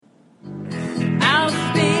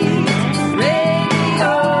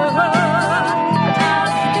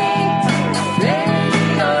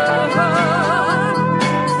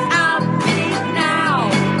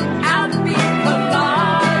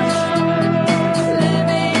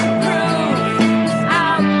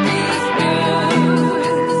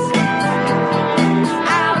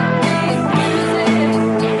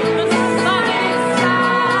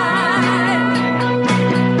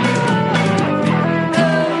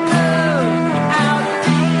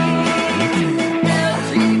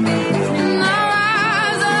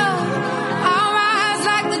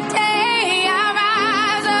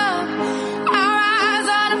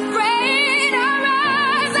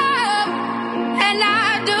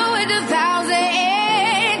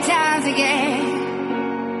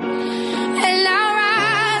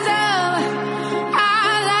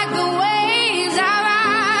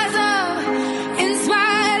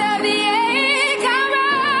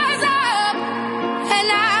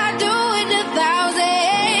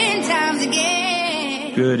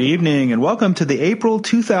Good evening, and welcome to the April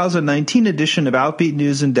 2019 edition of Outbeat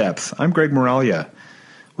News in Depth. I'm Greg Moralia.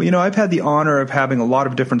 Well, I've had the honor of having a lot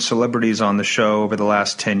of different celebrities on the show over the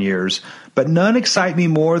last 10 years, but none excite me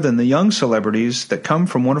more than the young celebrities that come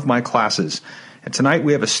from one of my classes. And tonight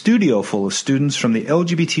we have a studio full of students from the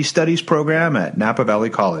LGBT Studies program at Napa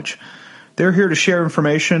Valley College. They're here to share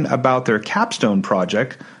information about their capstone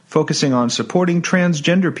project, focusing on supporting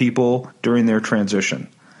transgender people during their transition.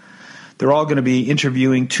 They're all going to be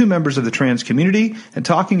interviewing two members of the trans community and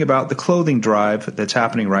talking about the clothing drive that's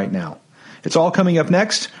happening right now. It's all coming up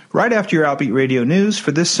next, right after your Outbeat Radio News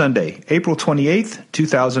for this Sunday, April 28th,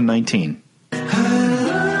 2019.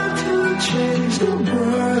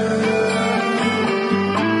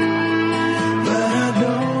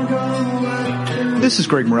 This is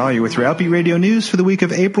Greg Moralia with your Outbeat Radio News for the week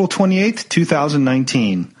of April 28th,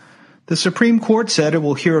 2019. The Supreme Court said it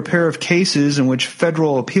will hear a pair of cases in which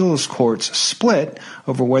federal appeals courts split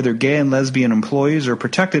over whether gay and lesbian employees are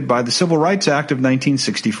protected by the Civil Rights Act of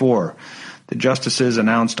 1964. The justices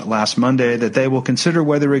announced last Monday that they will consider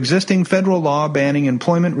whether existing federal law banning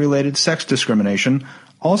employment-related sex discrimination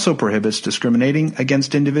also prohibits discriminating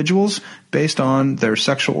against individuals based on their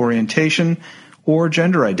sexual orientation or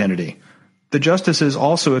gender identity. The justices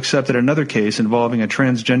also accepted another case involving a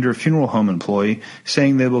transgender funeral home employee,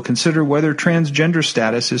 saying they will consider whether transgender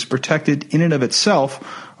status is protected in and of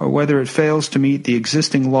itself or whether it fails to meet the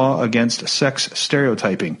existing law against sex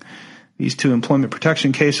stereotyping. These two employment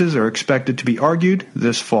protection cases are expected to be argued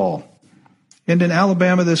this fall. And in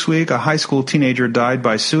Alabama this week, a high school teenager died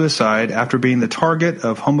by suicide after being the target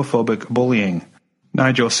of homophobic bullying.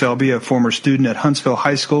 Nigel Selby, a former student at Huntsville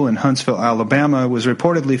High School in Huntsville, Alabama, was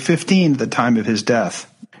reportedly 15 at the time of his death.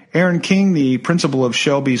 Aaron King, the principal of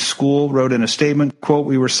Shelby's school, wrote in a statement, quote,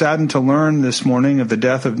 "We were saddened to learn this morning of the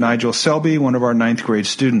death of Nigel Selby, one of our 9th grade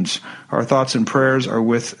students. Our thoughts and prayers are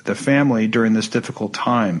with the family during this difficult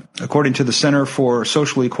time." According to the Center for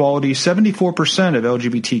Social Equality, 74% of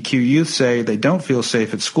LGBTQ youth say they don't feel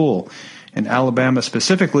safe at school. In Alabama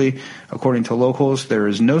specifically, according to locals, there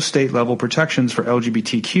is no state-level protections for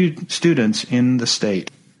LGBTQ students in the state.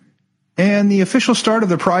 And the official start of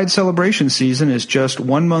the Pride celebration season is just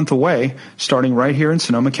 1 month away, starting right here in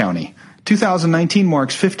Sonoma County. 2019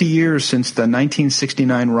 marks 50 years since the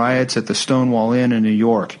 1969 riots at the Stonewall Inn in New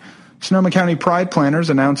York. Sonoma County Pride planners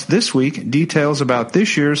announced this week details about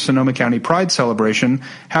this year's Sonoma County Pride celebration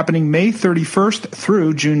happening May 31st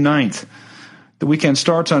through June 9th. The weekend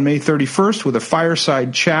starts on May 31st with a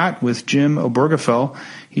fireside chat with Jim Obergefell.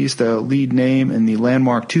 He's the lead name in the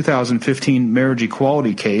landmark 2015 marriage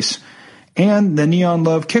equality case, and the Neon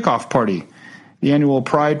Love Kickoff Party. The annual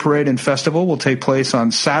Pride Parade and Festival will take place on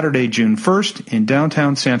Saturday, June 1st in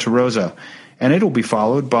downtown Santa Rosa, and it'll be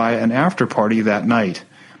followed by an after party that night.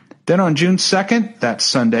 Then on June 2nd, that's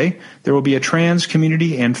Sunday, there will be a trans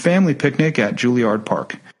community and family picnic at Juilliard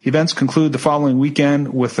Park. Events conclude the following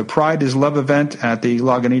weekend with the Pride is Love event at the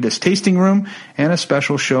Lagunitas Tasting Room and a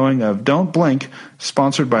special showing of Don't Blink,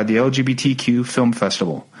 sponsored by the LGBTQ Film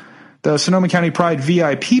Festival. The Sonoma County Pride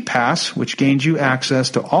VIP Pass, which gains you access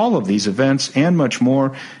to all of these events and much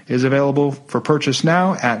more, is available for purchase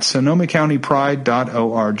now at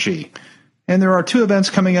sonomacountypride.org. And there are two events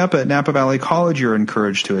coming up at Napa Valley College you're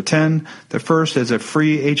encouraged to attend. The first is a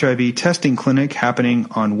free HIV testing clinic happening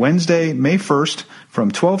on Wednesday, May 1st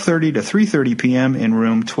from 12:30 to 3:30 p.m. in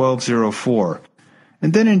room 1204.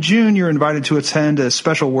 And then in June, you're invited to attend a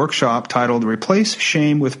special workshop titled Replace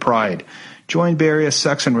Shame with Pride. Join Bay Area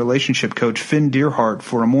sex and relationship coach Finn Deerhart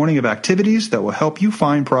for a morning of activities that will help you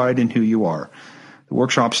find pride in who you are. The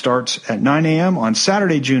workshop starts at 9 a.m. on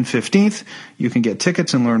Saturday, June 15th. You can get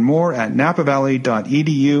tickets and learn more at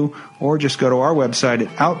napavalley.edu or just go to our website at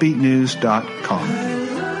outbeatnews.com.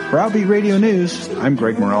 For Outbeat Radio News, I'm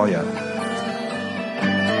Greg Moralia.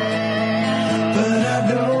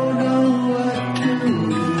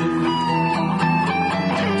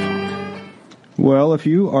 Well, if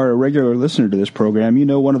you are a regular listener to this program, you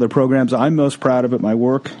know one of the programs I'm most proud of at my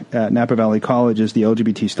work at Napa Valley College is the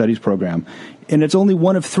LGBT Studies program. And it's only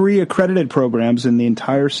one of 3 accredited programs in the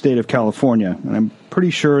entire state of California, and I'm pretty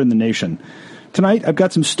sure in the nation. Tonight, I've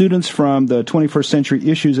got some students from the 21st Century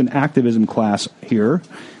Issues and Activism class here,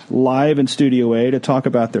 live in Studio A, to talk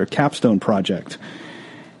about their capstone project.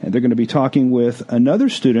 And they're going to be talking with another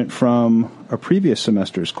student from a previous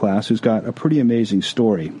semester's class who's got a pretty amazing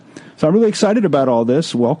story. So I'm really excited about all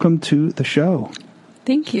this. Welcome to the show.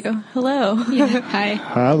 Thank you. Hello. Yeah. Hi.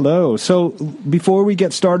 Hello. So before we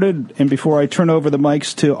get started and before I turn over the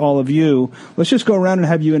mics to all of you, let's just go around and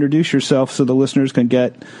have you introduce yourself so the listeners can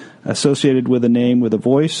get associated with a name, with a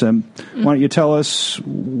voice. Why don't you tell us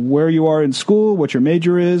where you are in school, what your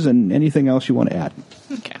major is, and anything else you want to add?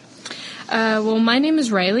 Okay. Well, my name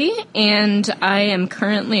is Riley, and I am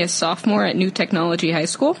currently a sophomore at New Technology High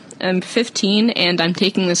School. I'm 15, and I'm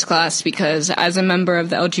taking this class because as a member of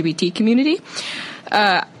the LGBT community,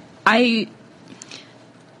 I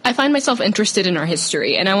find myself interested in our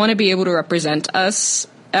history, and I want to be able to represent us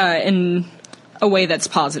in a way that's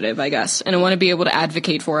positive, I guess. And I want to be able to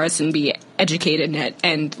advocate for us and be educated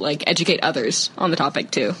and educate others on the topic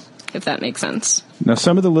too, if that makes sense. Now,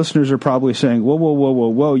 some of the listeners are probably saying,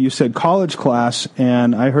 whoa, you said college class,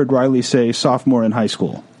 and I heard Riley say sophomore in high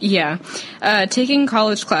school. Yeah. Taking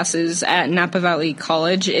college classes at Napa Valley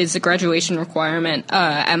College is a graduation requirement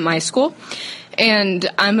at my school. And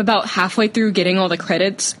I'm about halfway through getting all the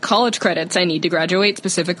college credits I need to graduate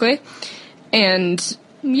specifically. And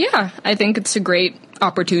yeah, I think it's a great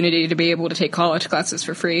opportunity to be able to take college classes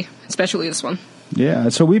for free, especially this one. Yeah,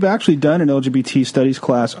 so we've actually done an LGBT studies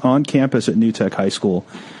class on campus at New Tech High School.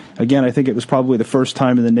 Again, I think it was probably the first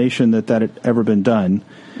time in the nation that had ever been done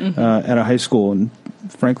at a high school. And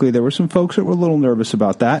frankly, there were some folks that were a little nervous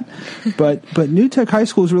about that. But New Tech High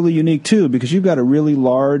School is really unique, too, because you've got a really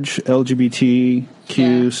large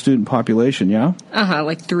LGBTQ student population, yeah?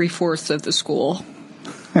 Like 3/4 of the school.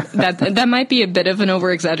 That might be a bit of an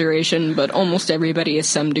over-exaggeration, but almost everybody is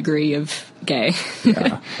some degree of gay.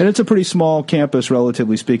 Yeah. And it's a pretty small campus,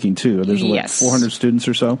 relatively speaking, too. There's like 400 students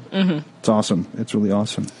or so. Mm-hmm. It's awesome. It's really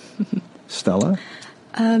awesome. Stella?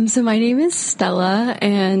 So my name is Stella,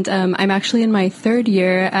 and I'm actually in my third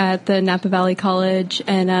year at the Napa Valley College,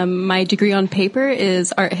 and my degree on paper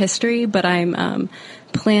is art history, but I'm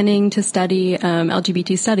planning to study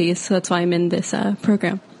LGBT studies, so that's why I'm in this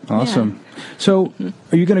program. Awesome. Yeah. So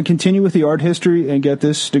are you going to continue with the art history and get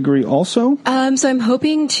this degree also? So I'm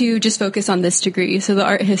hoping to just focus on this degree. So the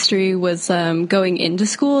art history was going into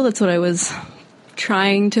school. That's what I was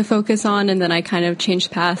trying to focus on, and then I kind of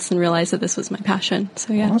changed paths and realized that this was my passion.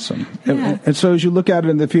 So yeah. Awesome. Yeah. And so as you look at it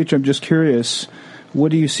in the future, I'm just curious,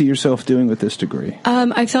 what do you see yourself doing with this degree?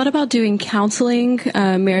 I've thought about doing counseling,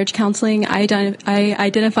 marriage counseling. I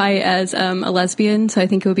identify as a lesbian, so I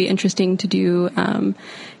think it would be interesting to do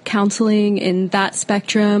counseling in that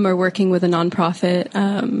spectrum or working with a nonprofit.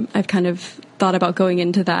 I've kind of thought about going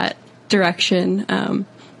into that direction. So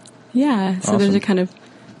awesome. Those are kind of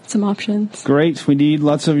some options. Great. We need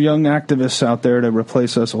lots of young activists out there to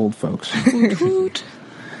replace us old folks.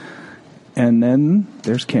 And then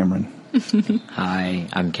there's Cameron. Hi,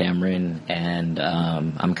 I'm Cameron, and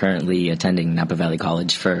I'm currently attending Napa Valley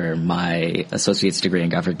College for my associate's degree in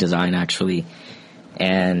graphic design, actually,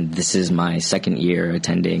 and this is my second year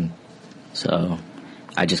attending, so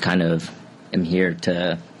I just kind of am here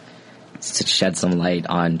to shed some light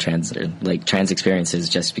on trans experiences,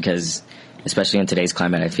 just because, especially in today's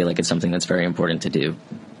climate, I feel like it's something that's very important to do.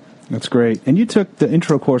 That's great. And you took the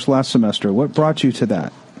intro course last semester. What brought you to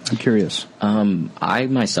that? I'm curious. I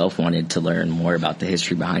myself wanted to learn more about the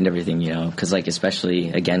history behind everything, because especially,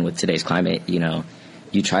 again, with today's climate,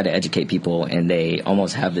 you try to educate people and they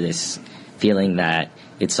almost have this feeling that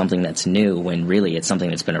it's something that's new when really it's something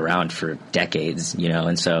that's been around for decades,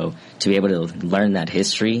 and so to be able to learn that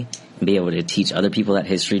history and be able to teach other people that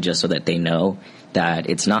history just so that they know that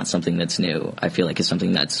it's not something that's new, I feel like it's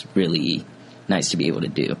something that's really nice to be able to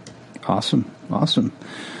do. Awesome.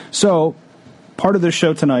 So, part of this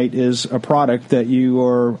show tonight is a product that you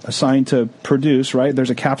are assigned to produce, right? There's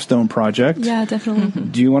a capstone project. Yeah, definitely.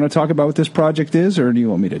 Mm-hmm. Do you want to talk about what this project is, or do you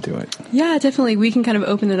want me to do it? Yeah, definitely. We can kind of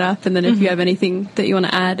open it up, and then if you have anything that you want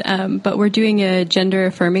to add. But we're doing a gender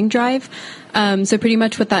affirming drive. So pretty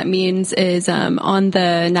much what that means is on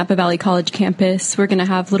the Napa Valley College campus, we're going to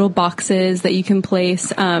have little boxes that you can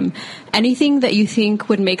place anything that you think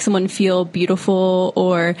would make someone feel beautiful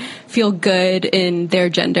or feel good in their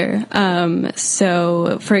gender.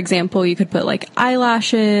 So, for example, you could put like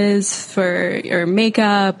eyelashes or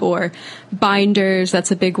makeup or binders.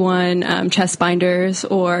 That's a big one. Chest binders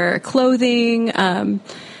or clothing. And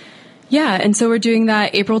so we're doing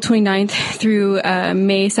that April 29th through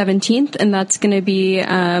May 17th, and that's going to be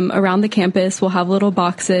around the campus. We'll have little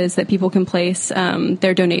boxes that people can place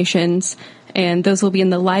their donations, and those will be in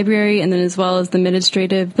the library and then as well as the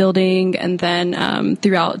administrative building and then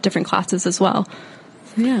throughout different classes as well.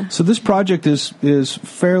 So, yeah. So this project is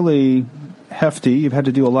fairly hefty. You've had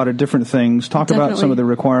to do a lot of different things. Talk about some of the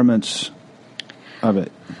requirements of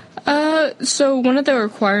it. So one of the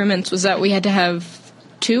requirements was that we had to have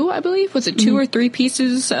 2, I believe. Was it 2 or 3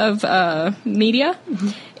 pieces of media?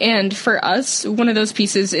 And for us, one of those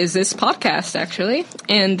pieces is this podcast, actually.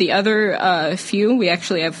 And the other few, we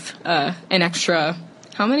actually have an extra...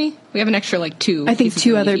 How many? We have an extra, 2 I think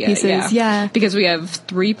 2 other media. pieces, yeah. Because we have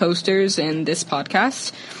 3 posters in this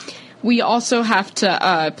podcast. We also have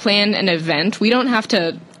to plan an event. We don't have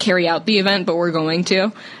to carry out the event, but we're going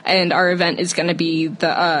to. And our event is going to be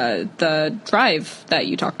the drive that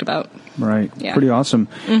you talked about. Right. Yeah. Pretty awesome.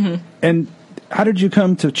 Mm-hmm. And how did you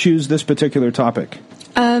come to choose this particular topic?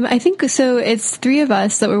 I think so. It's 3 of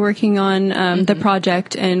us that were working on the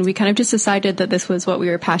project, and we kind of just decided that this was what we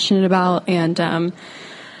were passionate about. And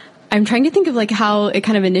I'm trying to think of how it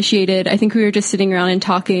kind of initiated. I think we were just sitting around and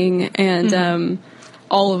talking, and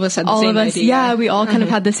all of us had the same idea. Yeah, we all kind of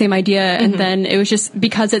had the same idea, and then it was just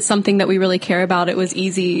because it's something that we really care about. It was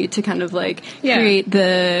easy to kind of create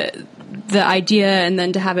the idea and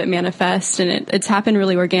then to have it manifest, and it's happened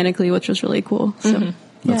really organically, which was really cool. So.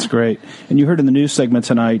 That's great. And you heard in the news segment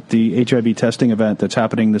tonight the HIV testing event that's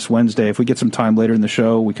happening this Wednesday. If we get some time later in the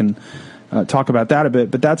show, we can talk about that a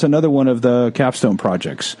bit. But that's another one of the capstone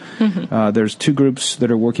projects. There's 2 groups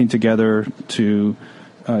that are working together to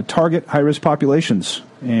target high-risk populations,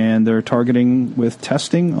 and they're targeting with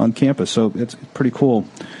testing on campus. So it's pretty cool.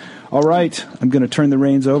 All right. I'm going to turn the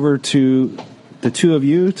reins over to the 2 of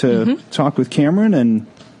you to talk with Cameron and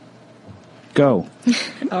go.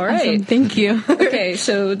 All right. Awesome. Thank you. Okay,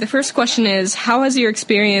 so the first question is, how has your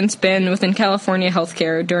experience been within California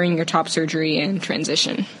healthcare during your top surgery and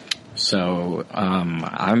transition? So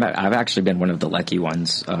I've actually been one of the lucky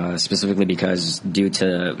ones, specifically because due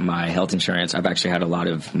to my health insurance, I've actually had a lot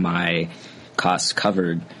of my costs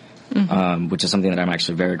covered, which is something that I'm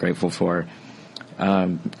actually very grateful for.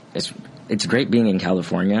 It's great being in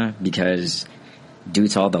California because due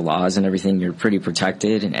to all the laws and everything, you're pretty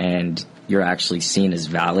protected and you're actually seen as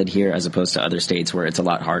valid here, as opposed to other states where it's a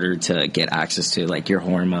lot harder to get access to your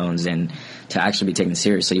hormones and to actually be taken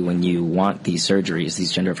seriously when you want these surgeries,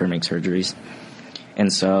 these gender affirming surgeries.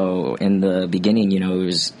 And so in the beginning, it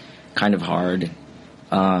was kind of hard,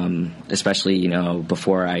 especially,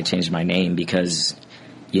 before I changed my name, because,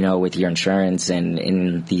 with your insurance and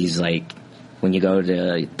in these, when you go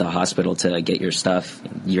to the hospital to get your stuff,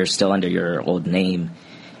 you're still under your old name.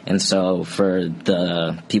 And so for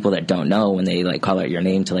the people that don't know, when they call out your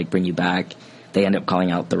name to bring you back, they end up calling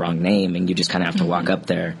out the wrong name, and you just kind of have to walk up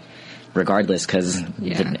there regardless, because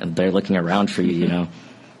they're looking around for you,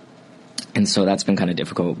 And so that's been kind of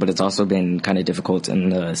difficult, but it's also been kind of difficult in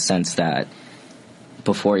the sense that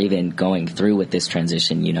before even going through with this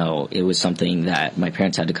transition, it was something that my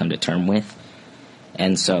parents had to come to terms with.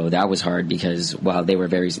 And so that was hard because while they were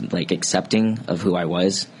very accepting of who I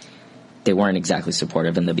was, they weren't exactly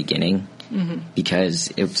supportive in the beginning,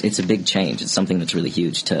 because it's a big change. It's something that's really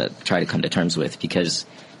huge to try to come to terms with, because,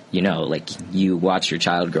 you watch your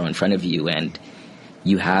child grow in front of you and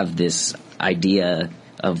you have this idea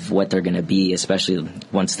of what they're going to be, especially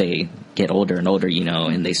once they get older and older,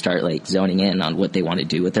 and they start zoning in on what they want to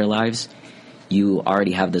do with their lives. You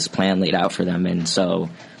already have this plan laid out for them. And so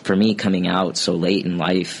for me, coming out so late in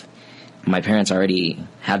life, my parents already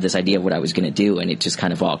had this idea of what I was going to do, and it just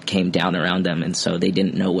kind of all came down around them, and so they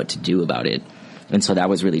didn't know what to do about it. And so that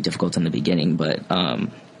was really difficult in the beginning, but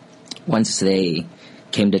once they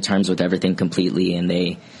came to terms with everything completely and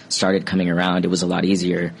they started coming around, it was a lot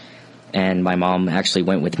easier. And my mom actually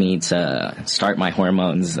went with me to start my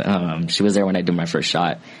hormones. She was there when I did my first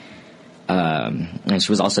shot, and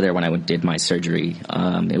she was also there when I did my surgery.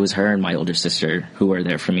 It was her and my older sister who were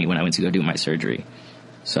there for me when I went to go do my surgery.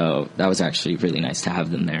 So that was actually really nice to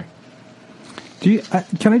have them there.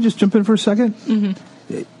 Can I just jump in for a second?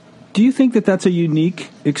 Do you think that that's a unique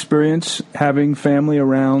experience, having family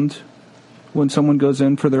around when someone goes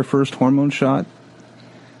in for their first hormone shot?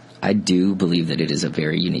 I do believe that it is a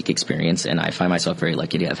very unique experience, and I find myself very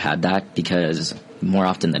lucky to have had that, because more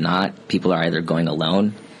often than not, people are either going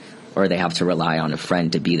alone or they have to rely on a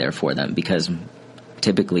friend to be there for them, because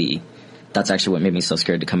typically that's actually what made me so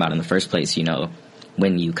scared to come out in the first place.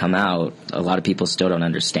 When you come out, a lot of people still don't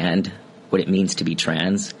understand what it means to be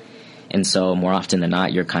trans. And so more often than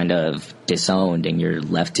not, you're kind of disowned and you're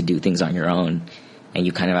left to do things on your own, and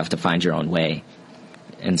you kind of have to find your own way.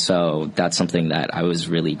 And so that's something that I was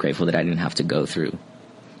really grateful that I didn't have to go through.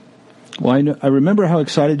 Well, I remember how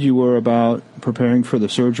excited you were about preparing for the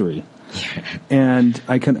surgery. And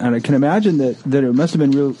I can imagine that it must have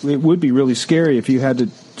been it would be really scary if you had to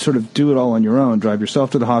sort of do it all on your own, drive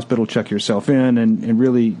yourself to the hospital, check yourself in, and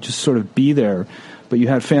really just sort of be there. But you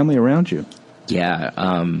had family around you. Yeah,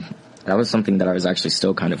 that was something that I was actually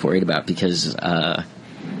still kind of worried about, because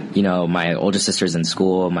you know, my older sister's in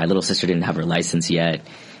school. My little sister didn't have her license yet.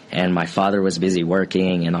 And my father was busy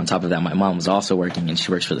working. And on top of that, my mom was also working, and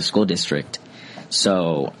she works for the school district.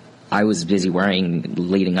 So I was busy worrying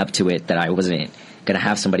leading up to it that I wasn't going to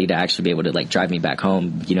have somebody to actually be able to, like, drive me back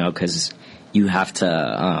home, you know, because you have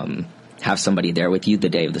to have somebody there with you the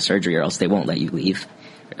day of the surgery, or else they won't let you leave.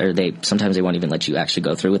 Or sometimes they won't even let you actually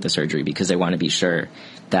go through with the surgery, because they want to be sure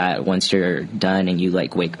that once you're done and you,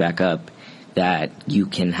 like, wake back up, that you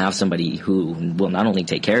can have somebody who will not only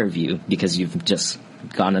take care of you because you've just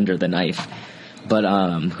gone under the knife, but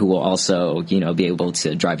who will also, you know, be able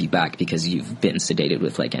to drive you back because you've been sedated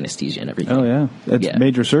with, like, anesthesia and everything. Oh, yeah. It's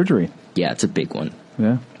major surgery. Yeah, it's a big one.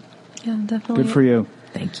 Yeah. Yeah, definitely. Good for you.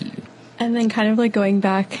 Thank you. And then kind of like going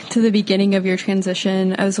back to the beginning of your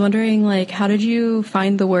transition, I was wondering, like, how did you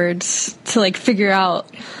find the words to, like, figure out,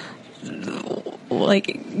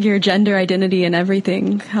 like, your gender identity and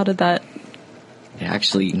everything? How did that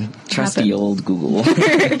Actually, trusty old Google.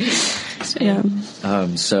 Yeah.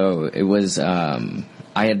 So it was, I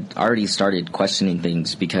had already started questioning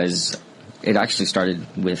things, because it actually started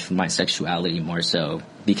with my sexuality more so,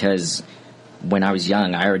 because when I was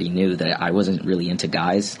young, I already knew that I wasn't really into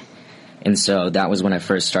guys. And so that was when I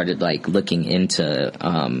first started, like, looking into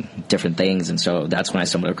different things. And so that's when I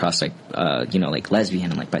stumbled across, like, you know, like,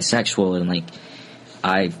 lesbian and, like, bisexual. And, like,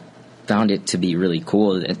 I found it to be really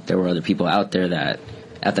cool that there were other people out there that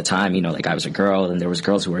at the time, you know, like, I was a girl and there was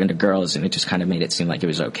girls who were into girls, and it just kind of made it seem like it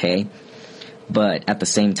was okay. But at the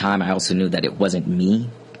same time, I also knew that it wasn't me,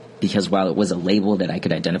 because while it was a label that I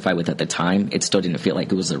could identify with at the time, it still didn't feel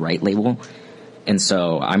like it was the right label. And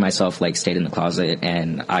so I myself, like, stayed in the closet,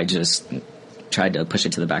 and I just tried to push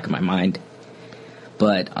it to the back of my mind.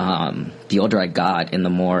 But the older I got and the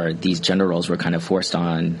more these gender roles were kind of forced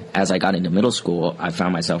on, as I got into middle school, I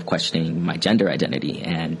found myself questioning my gender identity.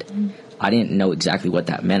 And I didn't know exactly what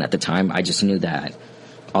that meant at the time. I just knew that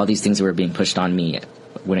all these things that were being pushed on me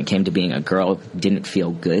when it came to being a girl didn't feel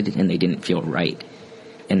good, and they didn't feel right.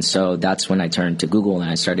 And so that's when I turned to Google, and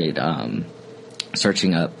I started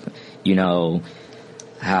searching up, you know,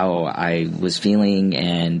 how I was feeling,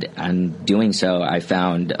 and on doing so, I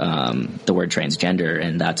found the word transgender,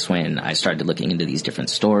 and that's when I started looking into these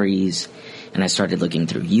different stories, and I started looking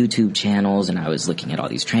through YouTube channels, and I was looking at all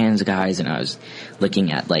these trans guys, and I was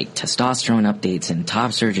looking at, like, testosterone updates and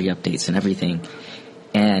top surgery updates and everything.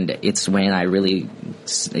 And it's when it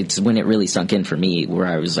really sunk in for me, where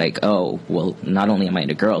I was like, oh, well, not only am I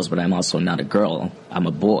into girls, but I'm also not a girl, I'm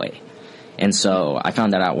a boy. And so I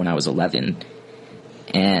found that out when I was 11.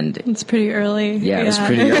 And it's pretty early. Yeah, it was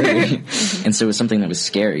pretty early. And so it was something that was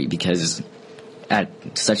scary, because at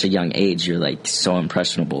such a young age, you're, like, so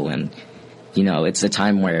impressionable. And, you know, it's a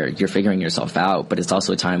time where you're figuring yourself out, but it's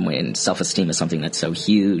also a time when self-esteem is something that's so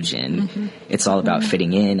huge, and it's all about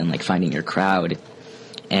fitting in and, like, finding your crowd.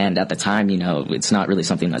 And at the time, you know, it's not really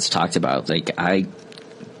something that's talked about. Like, I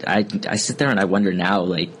sit there and I wonder now,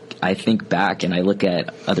 like, I think back and I look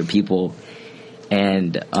at other people,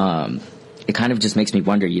 and it kind of just makes me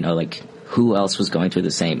wonder, you know, like, who else was going through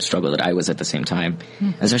the same struggle that I was at the same time.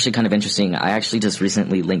 It's actually kind of interesting. I actually just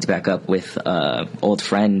recently linked back up with an old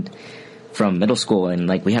friend from middle school, and,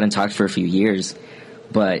 like, we hadn't talked for a few years,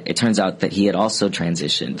 but it turns out that he had also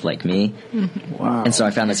transitioned like me. Wow. And so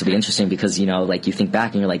I found that to be interesting, because, you know, like, you think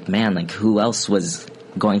back and you're like, man, like, who else was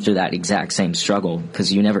going through that exact same struggle?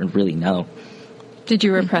 Because you never really know. Did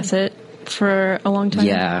you repress it for a long time?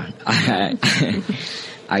 Yeah.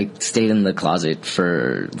 I stayed in the closet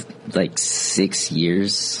for, like, 6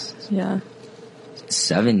 years. Yeah.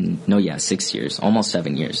 6 years. Almost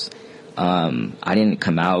 7 years. I didn't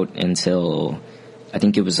come out until, I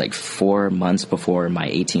think it was, like, 4 months before my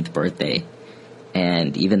 18th birthday.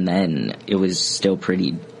 And even then, it was still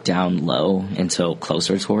pretty down low until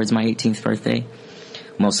closer towards my 18th birthday.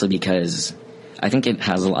 Mostly because I think it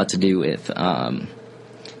has a lot to do with,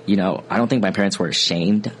 you know, I don't think my parents were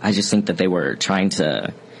ashamed. I just think that they were trying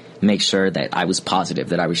to make sure that I was positive,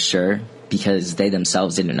 that I was sure, because they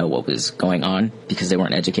themselves didn't know what was going on, because they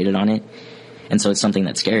weren't educated on it. And so it's something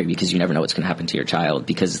that's scary, because you never know what's going to happen to your child,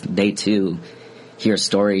 because they too hear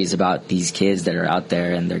stories about these kids that are out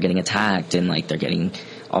there, and they're getting attacked, and, like, they're getting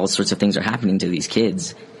all sorts of things are happening to these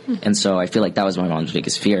kids. And so I feel like that was my mom's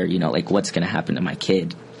biggest fear, you know, like, what's going to happen to my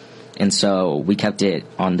kid? And so we kept it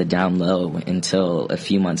on the down low until a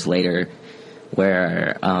few months later,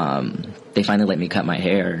 where they finally let me cut my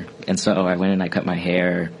hair. And so I went and I cut my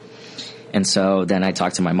hair. And so then I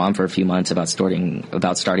talked to my mom for a few months about starting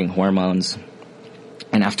hormones.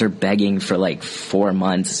 And after begging for, like, 4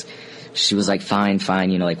 months, she was like, fine,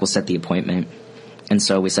 you know, like, we'll set the appointment. And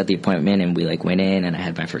so we set the appointment, and we, like, went in, and I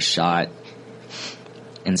had my first shot.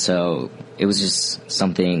 And so it was just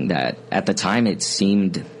something that at the time it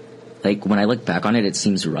seemed like, when I look back on it, it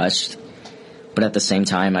seems rushed. But at the same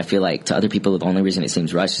time, I feel like to other people, the only reason it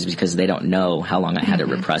seems rushed is because they don't know how long I had it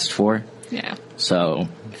repressed for. Yeah. So.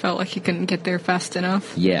 Felt like you couldn't get there fast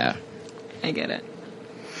enough. Yeah. I get it.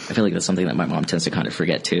 I feel like that's something that my mom tends to kind of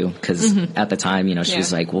forget too, because at the time, you know, she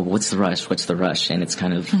was like, well, what's the rush? What's the rush? And it's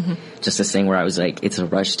kind of just this thing where I was like, it's a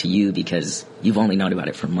rush to you because you've only known about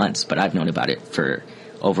it for months, but I've known about it for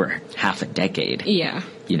over half a decade. Yeah.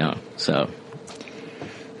 You know, so.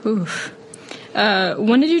 Oof.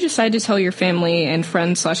 When did you decide to tell your family and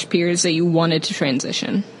friends / peers that you wanted to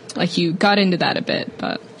transition? Like, you got into that a bit,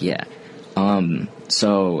 but. Yeah.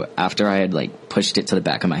 So after I had like pushed it to the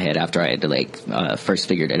back of my head, after I had like first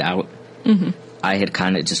figured it out, I had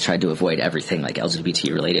kind of just tried to avoid everything like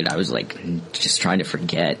LGBT related. I was like just trying to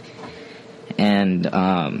forget. And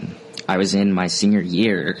I was in my senior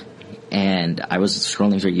year, and I was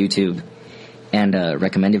scrolling through YouTube, and a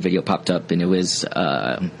recommended video popped up, and it was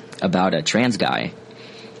about a trans guy.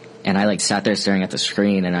 And I like sat there staring at the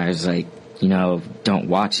screen, and I was like, you know, don't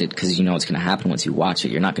watch it, because you know what's going to happen once you watch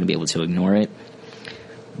it. You're not going to be able to ignore it.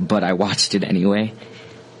 But I watched it anyway.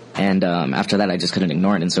 And after that, I just couldn't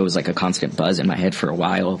ignore it. And so it was like a constant buzz in my head for a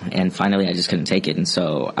while. And finally, I just couldn't take it. And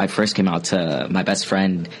so I first came out to my best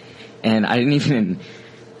friend. And I didn't even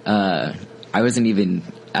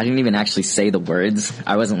actually say the words.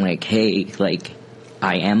 I wasn't like, hey, like,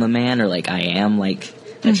 I am a man, or like, I am like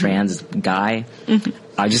a trans guy.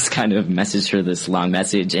 I just kind of messaged her this long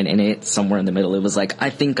message, and in it, somewhere in the middle, it was like,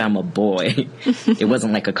 I think I'm a boy. It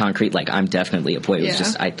wasn't like a concrete, like, I'm definitely a boy. It was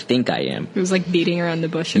just, I think I am. It was like beating around the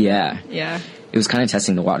bush. Yeah. Yeah. It was kind of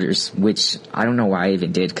testing the waters, which I don't know why I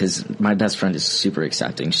even did, because my best friend is super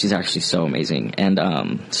accepting. She's actually so amazing. And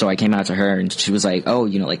so I came out to her, and she was like, oh,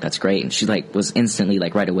 you know, like, that's great. And she, like, was instantly,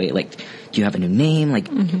 like, right away, like, do you have a new name? Like,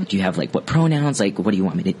 do you have, like, what pronouns? Like, what do you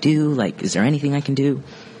want me to do? Like, is there anything I can do?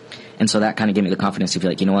 And so that kind of gave me the confidence to be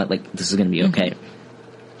like, you know what, like, this is going to be okay.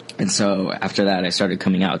 And so after that, I started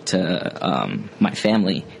coming out to my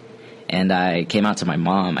family, and I came out to my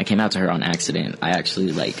mom. I came out to her on accident. I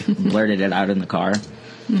actually, like, blurted it out in the car.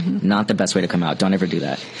 Not the best way to come out. Don't ever do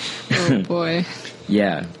that. Oh, boy.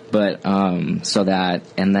 Yeah. But so that,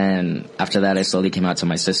 and then after that, I slowly came out to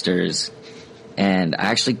my sisters. And I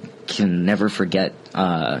actually can never forget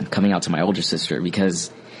coming out to my older sister, because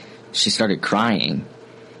she started crying.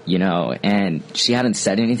 You know, and she hadn't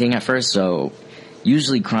said anything at first, so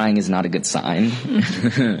usually crying is not a good sign.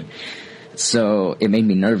 So it made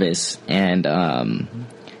me nervous, and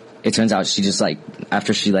it turns out she just, like,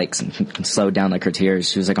 after she, like, slowed down, like, her tears,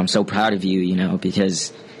 she was like, I'm so proud of you, you know,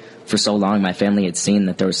 because for so long my family had seen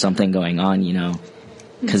that there was something going on, you know,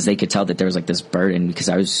 because they could tell that there was, like, this burden, because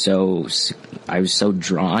I was so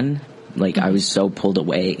drawn. Like, I was so pulled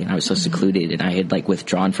away, and I was so secluded, and I had, like,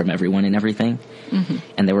 withdrawn from everyone and everything.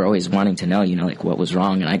 And they were always wanting to know, you know, like, what was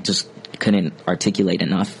wrong, and I just couldn't articulate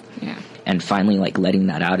enough. Yeah. And finally, like, letting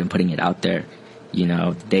that out and putting it out there, you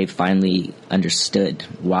know, they finally understood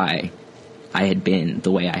why I had been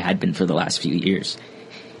the way I had been for the last few years.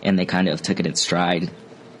 And they kind of took it in stride,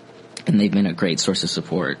 and they've been a great source of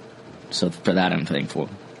support. So for that, I'm thankful.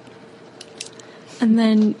 And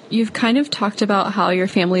then you've kind of talked about how your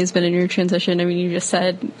family has been in your transition. I mean, you just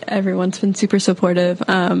said everyone's been super supportive.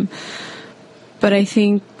 But I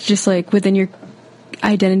think just like within your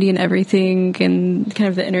identity and everything and kind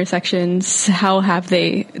of the intersections, how have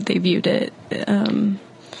they viewed it?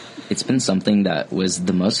 It's been something that was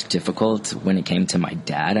the most difficult when it came to my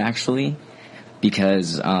dad, actually,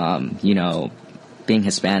 because, you know, being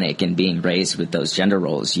Hispanic and being raised with those gender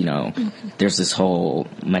roles, you know, there's this whole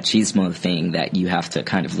machismo thing that you have to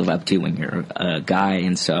kind of live up to when you're a guy.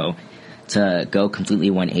 And so to go completely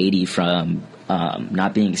 180 from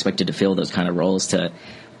not being expected to fill those kind of roles to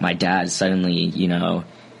my dad suddenly, you know,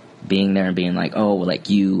 being there and being like, oh, well, like,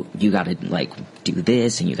 you got to, like, do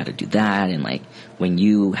this and you got to do that. And, like, when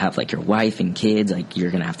you have, like, your wife and kids, like,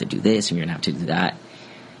 you're going to have to do this and you're going to have to do that.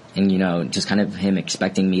 And, you know, just kind of him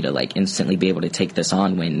expecting me to, like, instantly be able to take this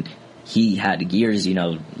on when he had years, you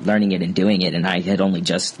know, learning it and doing it. And I had only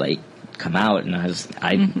just, like, come out,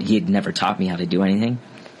 and he had never taught me how to do anything,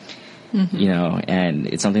 you know, and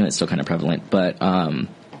it's something that's still kind of prevalent. But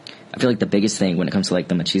I feel like the biggest thing when it comes to, like,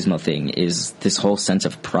 the machismo thing is this whole sense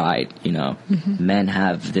of pride, you know. Men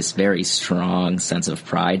have this very strong sense of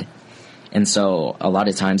pride. And so a lot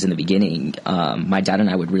of times in the beginning, my dad and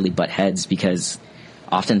I would really butt heads, because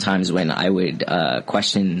oftentimes when I would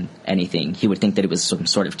question anything, he would think that it was some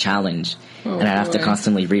sort of challenge, and I'd have to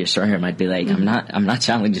constantly reassure him. I'd be like, I'm not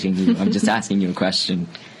challenging you. I'm just asking you a question.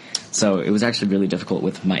 So it was actually really difficult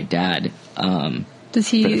with my dad. for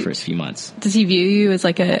the first few months. Does he view you as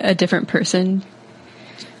like a different person?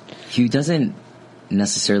 He doesn't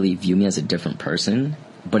necessarily view me as a different person,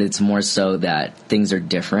 but it's more so that things are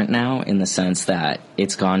different now in the sense that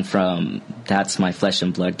it's gone from that's my flesh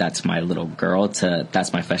and blood, that's my little girl, to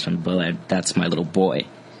that's my flesh and blood, that's my little boy.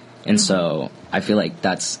 And so I feel like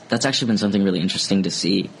that's actually been something really interesting to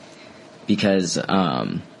see because,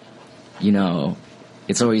 you know,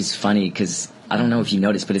 it's always funny because I don't know if you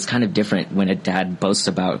noticed, but it's kind of different when a dad boasts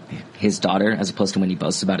about his daughter as opposed to when he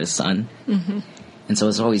boasts about his son. Mm-hmm. And so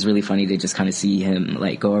it's always really funny to just kind of see him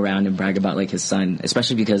like go around and brag about like his son,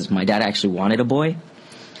 especially because my dad actually wanted a boy.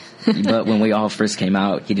 But when we all first came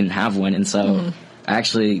out, he didn't have one. And so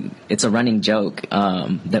actually it's a running joke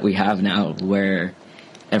that we have now where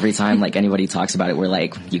every time like anybody talks about it, we're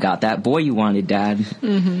like, you got that boy you wanted, Dad.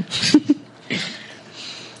 Mm-hmm.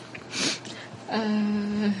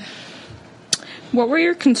 What were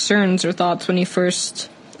your concerns or thoughts when you first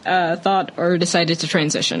thought or decided to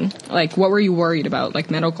transition? Like, what were you worried about,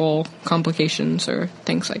 like medical complications or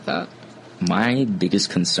things like that? My biggest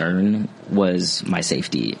concern was my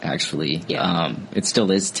safety, actually. Yeah. It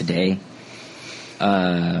still is today.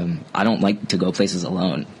 I don't like to go places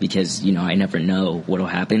alone because, you know, I never know what'll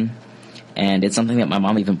happen. And it's something that my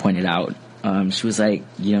mom even pointed out. She was like,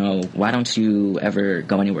 you know, why don't you ever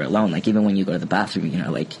go anywhere alone? Like, even when you go to the bathroom, you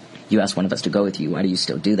know, like, you ask one of us to go with you. Why do you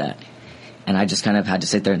still do that? And I just kind of had to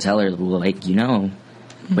sit there and tell her, well, like, you know,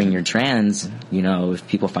 when you're trans, you know, if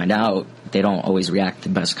people find out, they don't always react the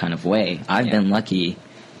best kind of way. I've been lucky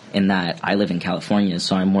in that I live in California,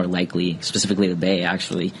 so I'm more likely, specifically the Bay,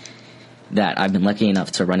 actually, that I've been lucky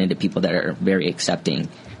enough to run into people that are very accepting.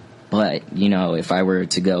 But, you know, if I were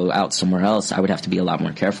to go out somewhere else, I would have to be a lot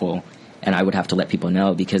more careful, and I would have to let people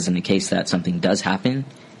know, because in the case that something does happen,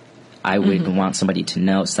 I would want somebody to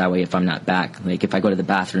know, so that way if I'm not back, like if I go to the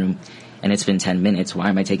bathroom and it's been 10 minutes, why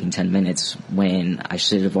am I taking 10 minutes when I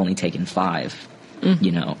should have only taken 5?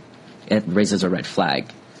 You know, it raises a red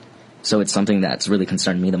flag. So it's something that's really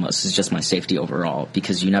concerned me the most is just my safety overall,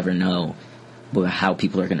 because you never know how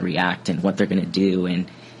people are going to react and what they're going to do. And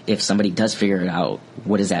if somebody does figure it out,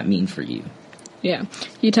 what does that mean for you? Yeah.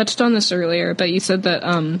 You touched on this earlier, but you said that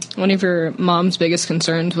one of your mom's biggest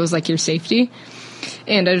concerns was like your safety.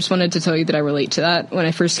 And I just wanted to tell you that I relate to that. When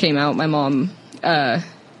I first came out, my mom,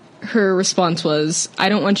 her response was, I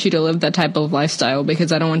don't want you to live that type of lifestyle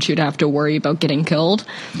because I don't want you to have to worry about getting killed.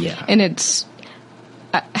 Yeah. And it's,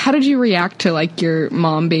 how did you react to like your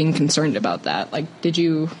mom being concerned about that? Like, did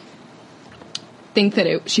you think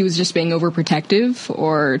that she was just being overprotective,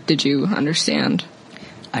 or did you understand?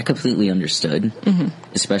 I completely understood,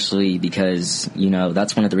 especially because, you know,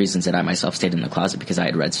 that's one of the reasons that I myself stayed in the closet, because I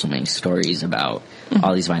had read so many stories about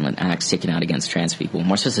all these violent acts taken out against trans people,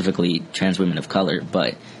 more specifically trans women of color.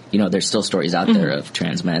 But, you know, there's still stories out there of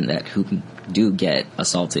trans men who do get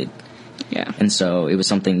assaulted. Yeah. And so it was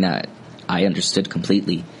something that I understood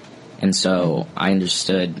completely. And so I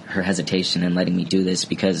understood her hesitation in letting me do this,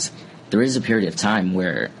 because there is a period of time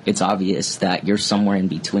where it's obvious that you're somewhere in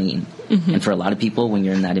between. And for a lot of people, when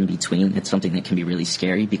you're in that in between, it's something that can be really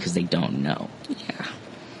scary because they don't know. Yeah.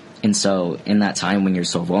 And so in that time when you're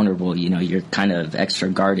so vulnerable, you know, you're kind of extra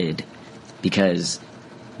guarded because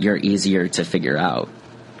you're easier to figure out.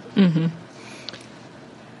 Yeah.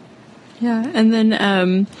 And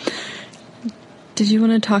then, did you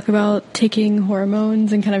want to talk about taking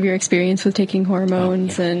hormones and kind of your experience with taking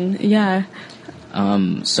hormones?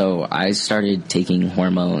 So I started taking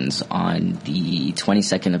hormones on the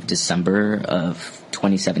 22nd of December of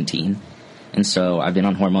 2017. And so I've been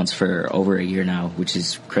on hormones for over a year now, which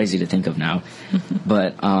is crazy to think of now.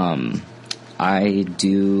 But I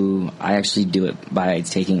actually do it by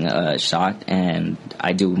taking a shot, and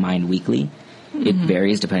I do mine weekly. It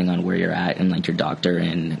varies depending on where you're at and like your doctor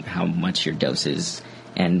and how much your dose is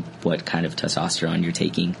and what kind of testosterone you're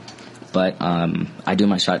taking. But I do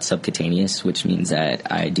my shot subcutaneous, which means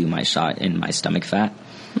that I do my shot in my stomach fat.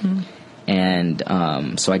 And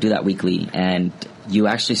so I do that weekly. And you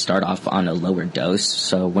actually start off on a lower dose.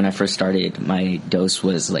 So when I first started, my dose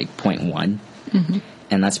was like 0.1.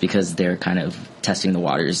 And that's because they're kind of testing the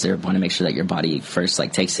waters. They want to make sure that your body first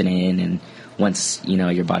like takes it in. And once, you know,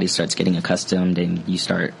 your body starts getting accustomed and you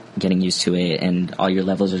start getting used to it and all your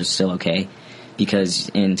levels are still okay. Because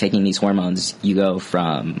in taking these hormones, you go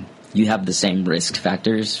from... You have the same risk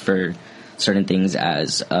factors for certain things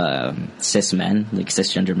as cis men, like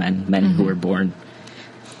cisgender men who were born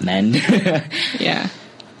men. Yeah.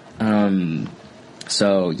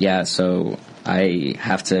 So I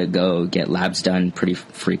have to go get labs done pretty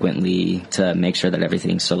frequently to make sure that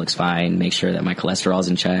everything still looks fine, make sure that my cholesterol's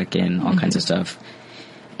in check and all kinds of stuff.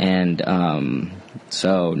 And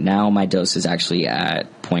So now my dose is actually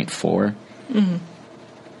at 0.4.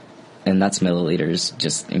 And that's milliliters,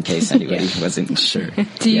 just in case anybody wasn't sure.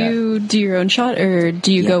 Do you do your own shot, or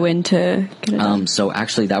do you go in to get it done? So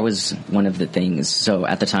actually, that was one of the things. So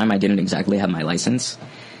at the time, I didn't exactly have my license.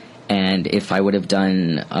 And if I would have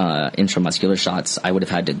done intramuscular shots, I would have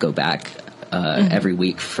had to go back every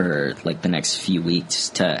week for like the next few weeks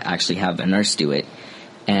to actually have a nurse do it.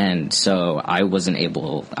 And so I wasn't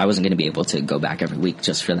going to be able to go back every week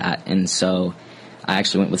just for that. And so I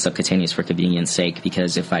actually went with subcutaneous for convenience sake,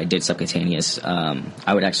 because if I did subcutaneous,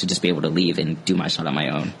 I would actually just be able to leave and do my shot on my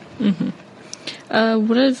own.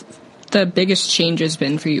 What have the biggest changes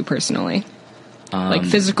been for you personally? Like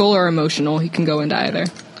physical or emotional? You can go into either.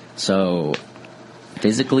 So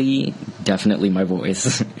physically, definitely my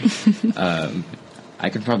voice. I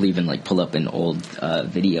could probably even like pull up an old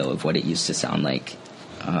video of what it used to sound like.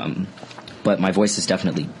 But my voice has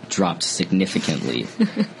definitely dropped significantly.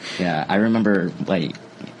 Yeah, I remember, like,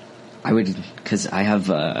 because I have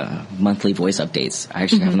monthly voice updates. I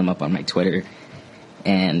actually have them up on my Twitter.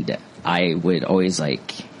 And I would always,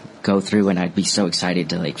 like, go through and I'd be so excited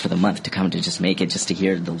to, like, for the month to come to just make it, just to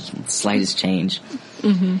hear the slightest change.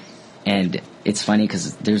 And it's funny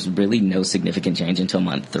because there's really no significant change until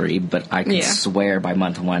month 3, but I could swear by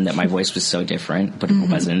month 1 that my voice was so different, but it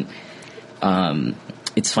wasn't.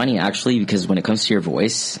 It's funny, actually, because when it comes to your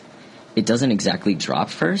voice, it doesn't exactly drop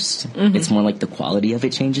first. It's more like the quality of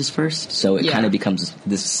it changes first. So it kind of becomes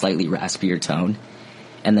this slightly raspier tone.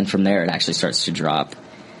 And then from there, it actually starts to drop.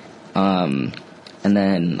 And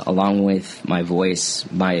then along with my voice,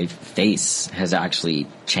 my face has actually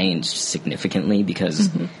changed significantly, because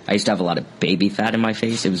I used to have a lot of baby fat in my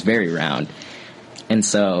face. It was very round. And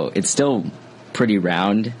so it's still pretty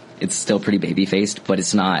round. It's still pretty baby-faced, but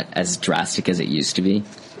it's not as drastic as it used to be.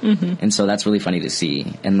 And so that's really funny to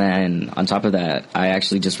see. And then on top of that, I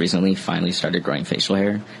actually just recently finally started growing facial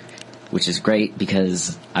hair, which is great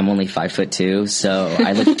because I'm only 5'2", so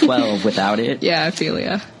I look 12 without it. Yeah, I feel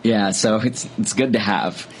ya. Yeah, so it's good to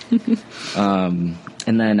have. And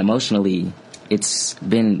then emotionally, it's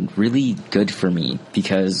been really good for me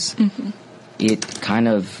because it kind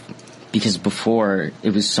of... Because before,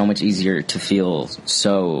 it was so much easier to feel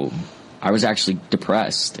so... I was actually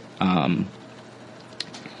depressed. And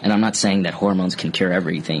I'm not saying that hormones can cure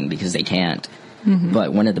everything, because they can't.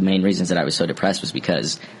 But one of the main reasons that I was so depressed was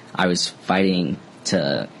because I was fighting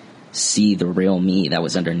to see the real me that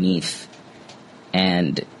was underneath.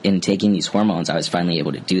 And in taking these hormones, I was finally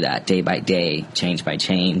able to do that day by day, change by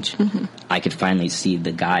change. I could finally see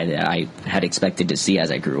the guy that I had expected to see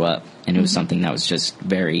as I grew up. And it was something that was just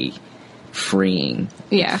very... freeing.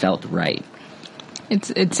 It felt right.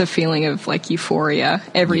 It's a feeling of like euphoria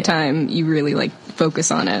every time you really like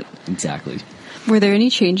focus on it. Exactly. Were there any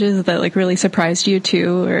changes that like really surprised you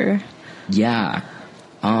too, or? Yeah.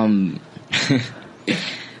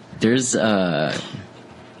 There's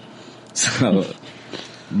so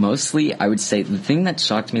mostly I would say the thing that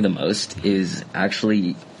shocked me the most is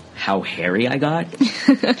actually how hairy I got.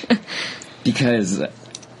 Because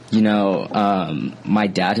you know, my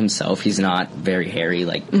dad himself, he's not very hairy.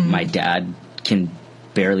 Like, my dad can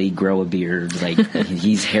barely grow a beard. Like,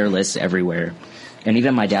 he's hairless everywhere. And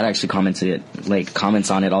even my dad actually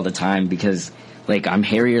comments on it all the time, because, like, I'm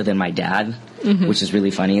hairier than my dad, which is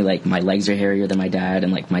really funny. Like, my legs are hairier than my dad,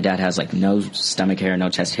 and, like, my dad has, like, no stomach hair, no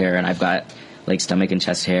chest hair, and I've got, like, stomach and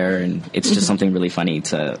chest hair, and it's just something really funny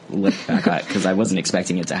to look back at, because I wasn't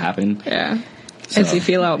expecting it to happen. Yeah. So. As you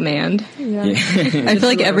feel outmanned. Yeah. I feel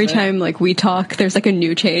like every time like we talk, there's like a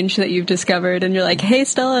new change that you've discovered, and you're like, "Hey,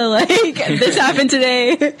 Stella, like this happened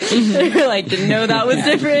today." You're like, "Didn't know that was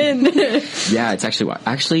different." Yeah, it's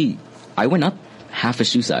actually I went up half a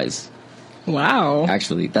shoe size. Wow.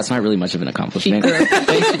 Actually, that's not really much of an accomplishment.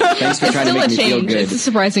 Thanks for trying to make me feel good. It's a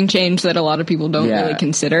surprising change that a lot of people don't really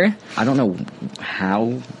consider. I don't know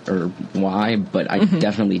how or why, but I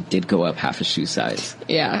definitely did go up half a shoe size.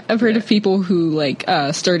 Yeah, I've heard of people who like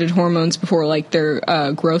started hormones before like their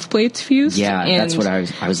growth plates fused. Yeah, that's what I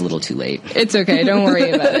was a little too late. It's okay, don't worry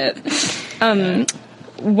about it.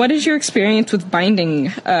 What has your experience with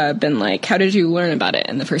binding been like? How did you learn about it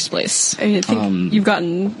in the first place? I think you've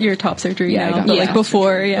gotten your top surgery now, but like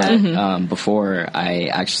before, before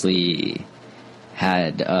I actually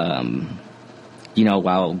had, while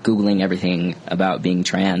Googling everything about being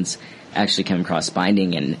trans, I actually came across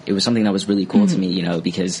binding, and it was something that was really cool to me,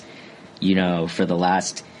 because, for the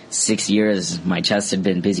last 6 years, my chest had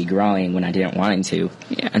been busy growing when I didn't want it to.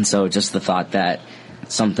 Yeah. And so just the thought that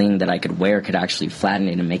something that I could wear could actually flatten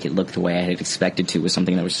it and make it look the way I had expected to was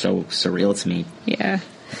something that was so surreal to me. Yeah.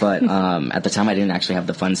 But at the time, I didn't actually have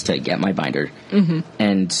the funds to get my binder.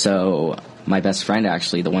 And so my best friend,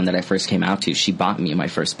 actually, the one that I first came out to, she bought me my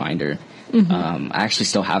first binder. I actually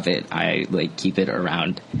still have it. I keep it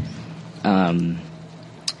around.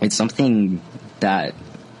 It's something that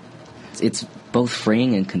it's both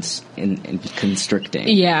freeing and constricting.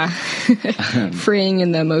 Yeah. Freeing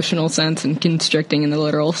in the emotional sense and constricting in the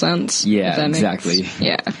literal sense. Yeah, exactly.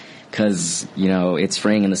 Yeah. Because, it's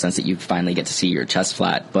freeing in the sense that you finally get to see your chest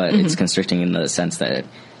flat, but it's constricting in the sense that,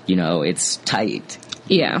 it's tight.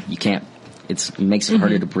 Yeah. You can't, it makes it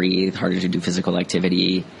harder to breathe, harder to do physical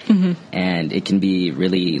activity, and it can be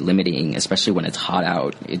really limiting, especially when it's hot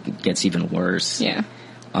out. It gets even worse. Yeah.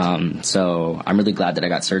 So I'm really glad that I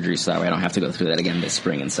got surgery so that way I don't have to go through that again this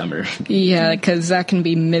spring and summer. Yeah, because that can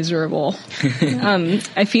be miserable.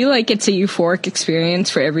 I feel like it's a euphoric experience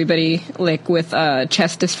for everybody, with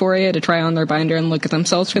chest dysphoria, to try on their binder and look at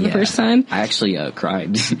themselves for the first time. I actually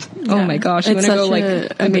cried. Oh my gosh. You it's want to such go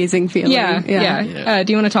an amazing feeling. Yeah.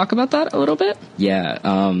 Do you want to talk about that a little bit?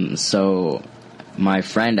 Yeah. So my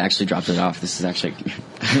friend actually dropped it off. This is actually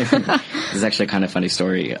a kind of funny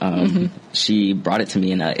story. She brought it to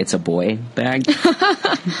me in it's a boy bag.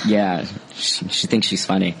 Yeah, she thinks she's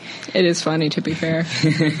funny. It is funny, to be fair.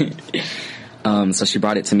 So she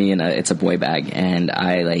brought it to me in it's a boy bag, and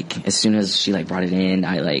I as soon as she brought it in,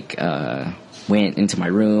 I went into my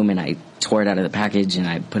room and I tore it out of the package and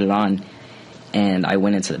I put it on, and I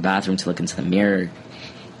went into the bathroom to look into the mirror.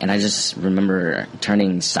 And I just remember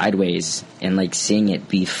turning sideways and seeing it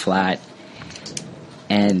be flat,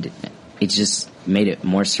 and it just made it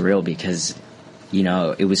more surreal because,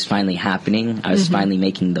 it was finally happening. I was finally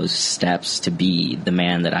making those steps to be the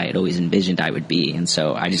man that I had always envisioned I would be. And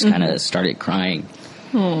so I just kind of started crying.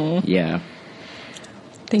 Aww. Yeah.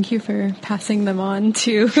 Thank you for passing them on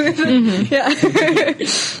to. Yeah.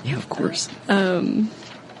 Yeah, of course. Perfect.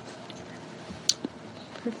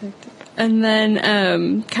 And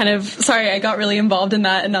then, sorry, I got really involved in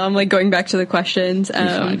that, and now I'm going back to the questions.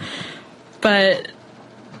 But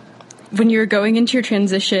when you were going into your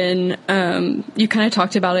transition, you kind of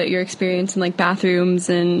talked about it, your experience in bathrooms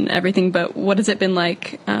and everything. But what has it been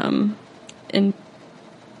like in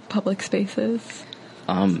public spaces?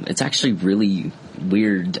 It's actually really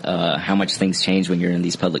weird how much things change when you're in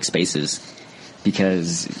these public spaces,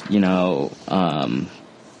 because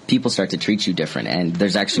people start to treat you different, and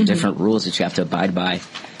there's actually different rules that you have to abide by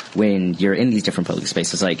when you're in these different public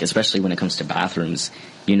spaces, especially when it comes to bathrooms.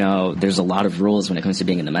 There's a lot of rules when it comes to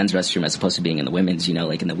being in the men's restroom as opposed to being in the women's. In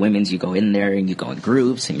the women's, you go in there and you go in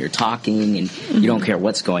groups and you're talking and you don't care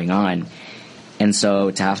what's going on. And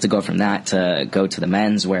so to have to go from that to go to the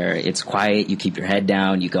men's where it's quiet, you keep your head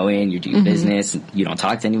doan, you go in, you do your business, you don't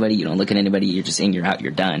talk to anybody, you don't look at anybody, you're just in, you're out,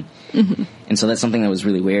 you're done. And so that's something that was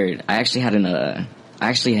really weird. I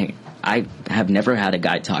have never had a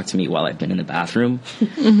guy talk to me while I've been in the bathroom.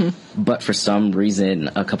 But for some reason,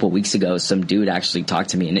 a couple weeks ago, some dude actually talked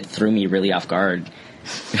to me, and it threw me really off guard.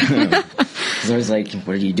 Because I was like,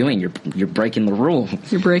 what are you doing? You're breaking the rule.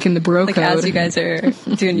 You're breaking the bro code. As you guys are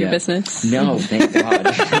doing your business. No, thank God.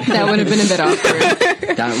 That would have been a bit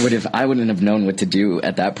awkward. I wouldn't have known what to do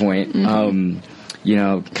at that point.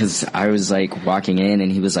 Because I was walking in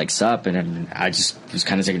and he was sup, and I just was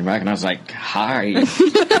kind of taken aback, and I was like, hi.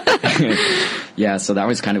 Yeah, so that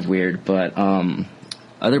was kind of weird. But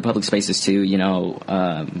other public spaces too,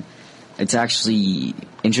 it's actually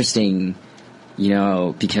interesting,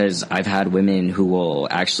 because I've had women who will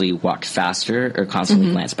actually walk faster or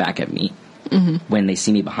constantly glance back at me when they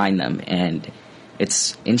see me behind them. And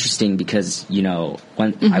it's interesting because,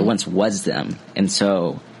 I once was them. And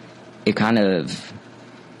so it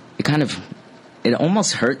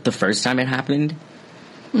almost hurt the first time it happened,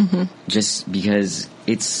 just because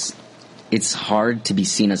it's hard to be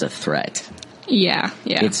seen as a threat. Yeah.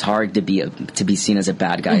 It's hard to be seen as a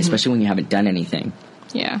bad guy, especially when you haven't done anything.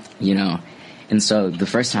 Yeah. And so the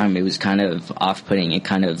first time it was kind of off-putting. It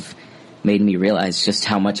kind of made me realize just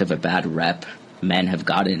how much of a bad rep men have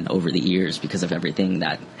gotten over the years because of everything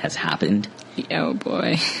that has happened. Oh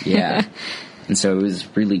boy. Yeah. And so it was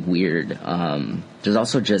really weird. There's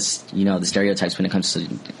also just, the stereotypes when it comes to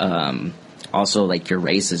also your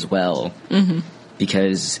race as well.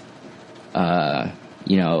 Because, I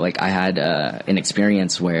had an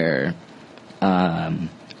experience where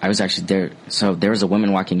I was actually there. So there was a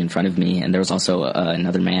woman walking in front of me, and there was also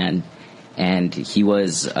another man, and he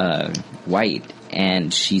was white,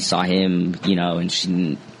 and she saw him, and she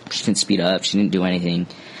didn't speed up. She didn't do anything.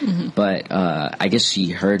 But I guess she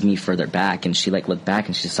heard me further back, and she looked back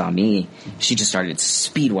and she saw me. She just started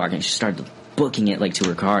speed walking. She started booking it to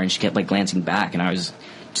her car, and she kept glancing back, and I was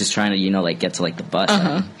just trying to, you know, like get to like the bus.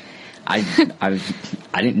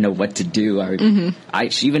 I didn't know what to do.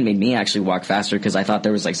 She even made me actually walk faster because I thought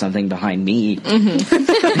there was like something behind me.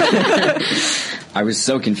 I was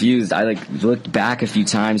so confused. I like looked back a few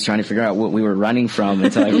times trying to figure out what we were running from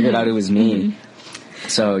until I figured out it was me.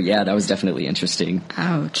 So yeah, that was definitely interesting.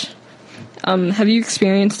 Ouch. Have you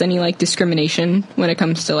experienced any like discrimination when it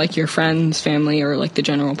comes to like your friends, family, or like the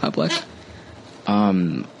general public?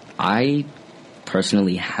 I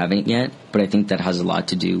personally haven't yet, but I think that has a lot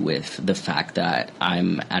to do with the fact that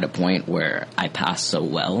I'm at a point where I pass so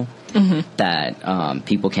well that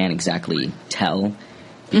people can't exactly tell,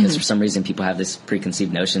 because for some reason people have this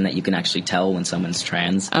preconceived notion that you can actually tell when someone's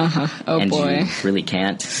trans. And you really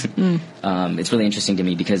can't. It's really interesting to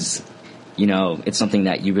me because, you know, it's something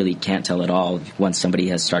that you really can't tell at all once somebody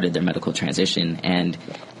has started their medical transition. And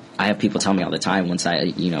I have people tell me all the time once I,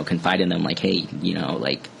 you know, confide in them, like, hey, you know,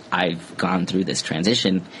 like, I've gone through this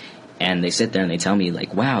transition, and they sit there and they tell me,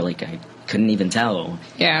 like, wow, like, I couldn't even tell.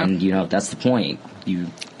 Yeah. And, you know, that's the point. You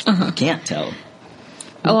can't tell.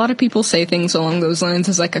 A lot of people say things along those lines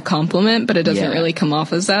as, like, a compliment, but it doesn't really come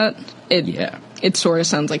off as that. It sort of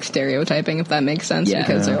sounds like stereotyping, if that makes sense,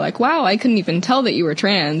 because they're like, wow, I couldn't even tell that you were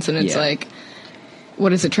trans, and it's like,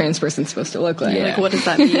 what is a trans person supposed to look like? Like, what does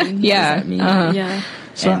that mean? What does that mean? Yeah.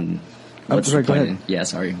 And what's the point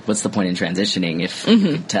what's the point in transitioning if you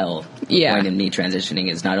can tell? The point in me transitioning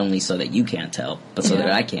is not only so that you can't tell, but so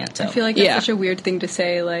that I can't tell. I feel like that's such a weird thing to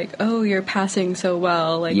say, like, oh, you're passing so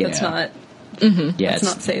well. Like, that's not... Let's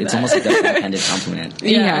not say it's that. almost like a backhanded compliment.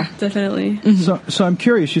 Yeah, definitely. So I'm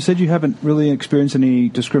curious. You said you haven't really experienced any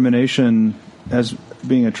discrimination as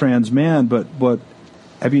being a trans man, but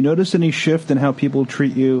have you noticed any shift in how people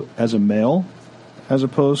treat you as a male as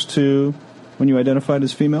opposed to when you identified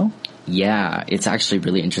as female? Yeah, it's actually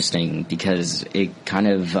really interesting because it kind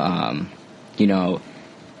of, you know,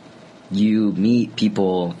 you meet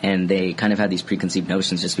people and they kind of have these preconceived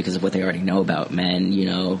notions just because of what they already know about men, you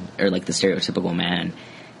know, or like the stereotypical man.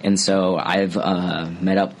 And so I've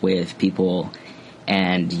met up with people,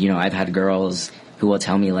 and, you know, I've had girls who will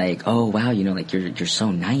tell me, like, oh, wow, you know, like, you're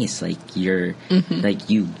so nice. Like, you're, like,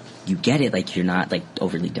 you get it. Like, you're not, like,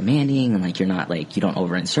 overly demanding, and, like, you're not, like, you don't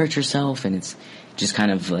over-insert yourself. And it's just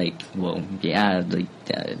kind of like, well, yeah, like,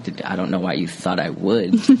 I don't know why you thought I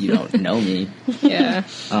would. You don't know me.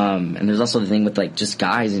 And there's also the thing with, like, just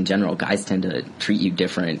guys in general. Guys tend to treat you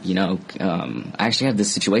different, you know. I actually had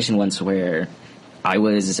this situation once where I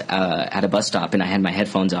was at a bus stop and I had my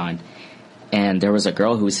headphones on, and there was a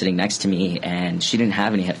girl who was sitting next to me and she didn't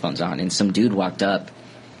have any headphones on, and some dude walked up,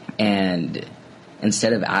 and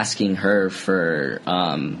instead of asking her for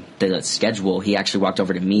the schedule, he actually walked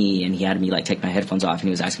over to me and he had me, like, take my headphones off, and he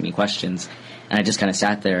was asking me questions. And I just kind of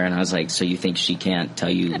sat there and I was like, so you think she can't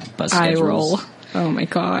tell you bus schedules? Roll. Oh my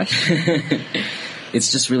gosh.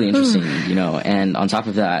 It's just really interesting, you know. And on top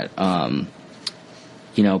of that,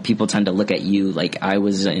 you know, people tend to look at you. Like, I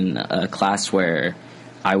was in a class where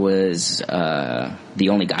I was the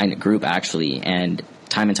only guy in the group, actually, and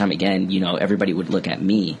time again, you know, everybody would look at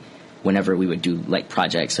me whenever we would do, like,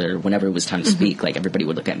 projects or whenever it was time to speak. Like, everybody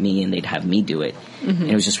would look at me and they'd have me do it. And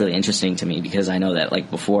it was just really interesting to me because I know that, like,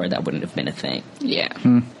 before that wouldn't have been a thing.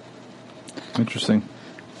 Interesting.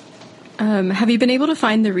 Have you been able to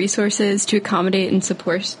find the resources to accommodate and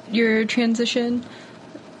support your transition?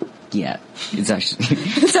 Yeah, it's actually...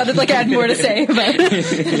 It sounded like I had more to say, but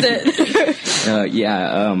that's it.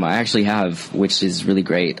 I actually have, which is really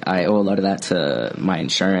great. I owe a lot of that to my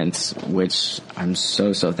insurance, which I'm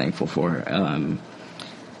so thankful for. I'm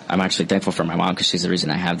actually thankful for my mom because she's the reason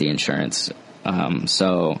I have the insurance.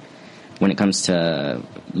 So when it comes to,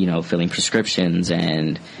 you know, filling prescriptions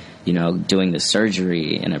and, you know, doing the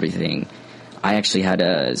surgery and everything, I actually had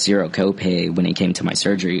a zero copay when it came to my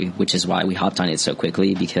surgery, which is why we hopped on it so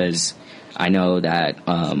quickly, because I know that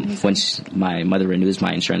once my mother renews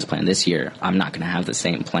my insurance plan this year, I'm not going to have the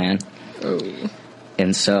same plan.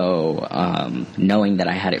 And so knowing that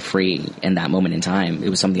I had it free in that moment in time, it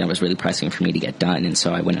was something that was really pressing for me to get done. And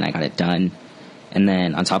so I went and I got it done. And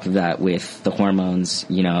then on top of that, with the hormones,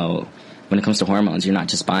 you know, when it comes to hormones, you're not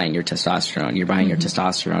just buying your testosterone. You're buying your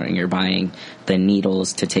testosterone, and you're buying the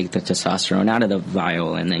needles to take the testosterone out of the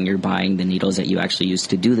vial, and then you're buying the needles that you actually use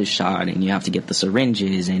to do the shot, and you have to get the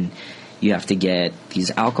syringes, and you have to get these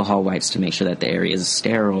alcohol wipes to make sure that the area is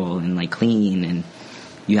sterile and, like, clean, and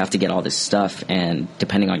you have to get all this stuff. And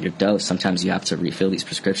depending on your dose, sometimes you have to refill these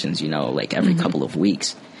prescriptions, you know, like every couple of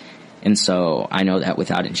weeks. And so I know that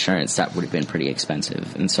without insurance, that would have been pretty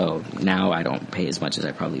expensive. And so now I don't pay as much as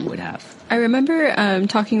I probably would have. I remember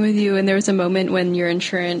talking with you, and there was a moment when your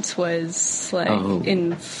insurance was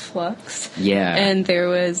in flux. Yeah. And there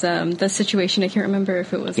was the situation, I can't remember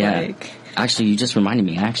if it was Actually, you just reminded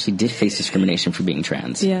me. I actually did face discrimination for being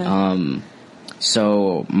trans. Yeah.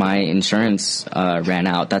 So my insurance ran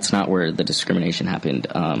out. That's not where the discrimination happened.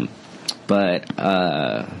 But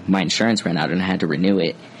my insurance ran out and I had to renew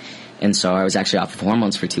it. And so I was actually off of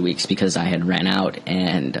hormones for 2 weeks because I had ran out,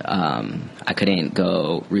 and I couldn't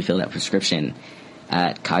go refill that prescription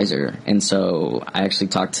at Kaiser. And so I actually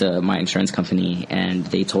talked to my insurance company, and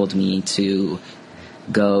they told me to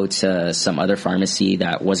go to some other pharmacy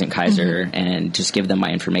that wasn't Kaiser and just give them my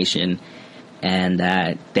information, and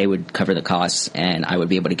that they would cover the costs and I would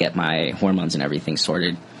be able to get my hormones and everything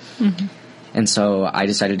sorted. Mm-hmm. And so I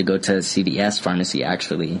decided to go to CVS pharmacy,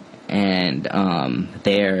 actually. And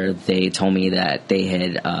there they told me that they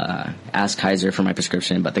had asked Kaiser for my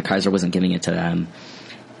prescription, but the Kaiser wasn't giving it to them.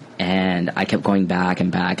 And I kept going back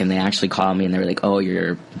and back, and they actually called me and they were like, oh,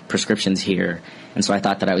 your prescription's here. And so I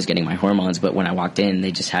thought that I was getting my hormones, but when I walked in,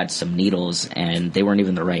 they just had some needles, and they weren't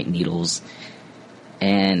even the right needles.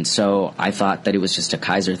 And so I thought that it was just a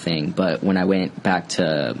Kaiser thing. But when I went back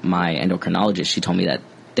to my endocrinologist, she told me that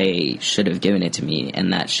they should have given it to me,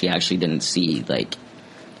 and that she actually didn't see like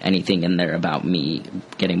anything in there about me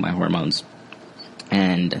getting my hormones.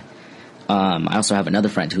 And I also have another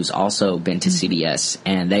friend who's also been to CVS,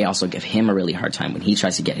 and they also give him a really hard time when he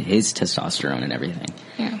tries to get his testosterone and everything.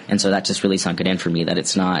 Yeah. And so that just really sunk it in for me that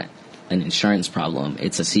it's not an insurance problem,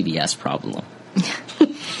 it's a CVS problem.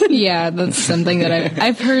 Yeah, that's something that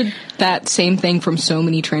I've heard that same thing from so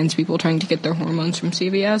many trans people trying to get their hormones from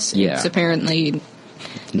CVS. Yeah. It's apparently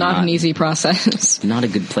not an easy process. Not a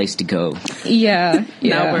good place to go. Yeah.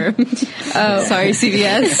 Now we're sorry,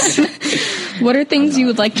 CVS. What are things you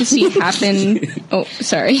would like to see happen? Oh,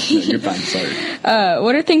 sorry. No, you're fine, sorry.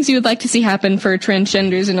 What are things you would like to see happen for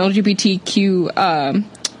transgenders and LGBTQ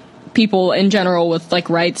people in general with like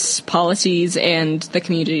rights, policies, and the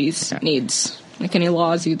community's needs? Like any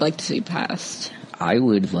laws you'd like to see passed? I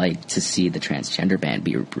would like to see the transgender ban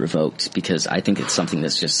be revoked, because I think it's something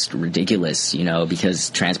that's just ridiculous, you know, because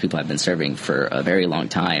trans people have been serving for a very long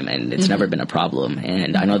time and it's never been a problem.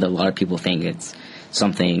 And I know that a lot of people think it's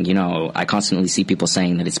something, you know, I constantly see people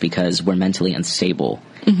saying that it's because we're mentally unstable.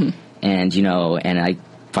 And, you know, and I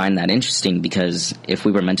find that interesting, because if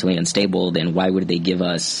we were mentally unstable, then why would they give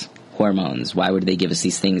us hormones? Why would they give us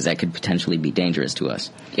these things that could potentially be dangerous to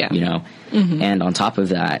us? Yeah. You know? And on top of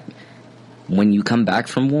that, when you come back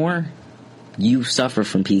from war, you suffer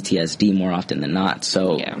from PTSD more often than not.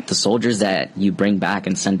 So the soldiers that you bring back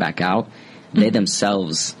and send back out, they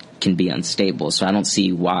themselves can be unstable. So I don't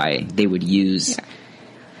see why they would use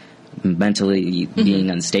mentally being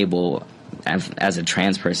unstable as a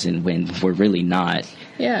trans person when we're really not.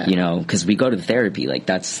 Yeah. You know, because we go to therapy. Like,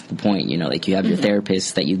 that's the point. You know, like, you have your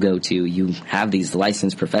therapist that you go to. You have these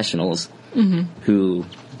licensed professionals who,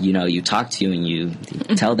 you know, you talk to and you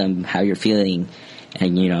tell them how you're feeling,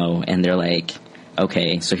 and, you know, and they're like,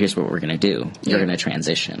 okay, so here's what we're going to do. You're going to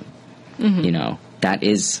transition. You know,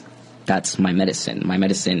 that's my medicine. My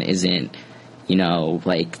medicine isn't, you know,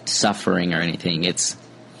 like suffering or anything. It's,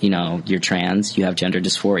 you know, you're trans, you have gender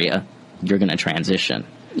dysphoria, you're going to transition.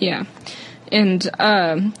 Yeah. And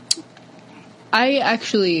I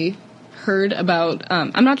actually heard about,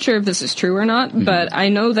 I'm not sure if this is true or not, but I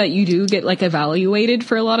know that you do get, like, evaluated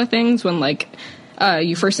for a lot of things when, like,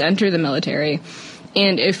 you first enter the military.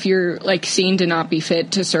 And if you're, like, seen to not be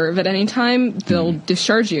fit to serve at any time, they'll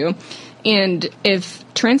discharge you. And if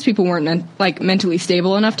trans people weren't, mentally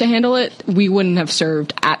stable enough to handle it, we wouldn't have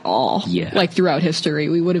served at all. Yeah. Like, throughout history,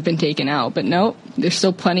 we would have been taken out. But no, there's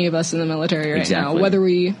still plenty of us in the military right now, whether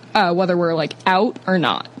we're, like, out or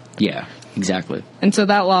not. Yeah, exactly. And so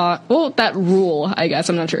that rule, I guess,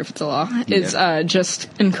 I'm not sure if it's a law, is just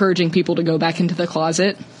encouraging people to go back into the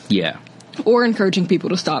closet. Yeah. Or encouraging people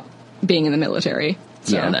to stop being in the military.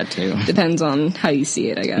 So yeah, that too. Depends on how you see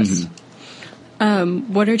it, I guess.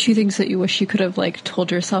 What are two things that you wish you could have, like,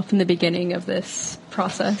 told yourself in the beginning of this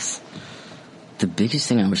process? The biggest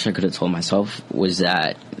thing I wish I could have told myself was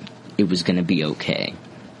that it was going to be okay.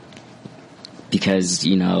 Because,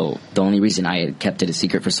 you know, the only reason I had kept it a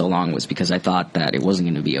secret for so long was because I thought that it wasn't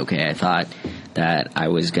going to be okay. I thought that I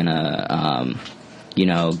was going to, you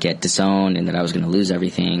know, get disowned and that I was going to lose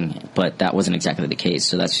everything. But that wasn't exactly the case.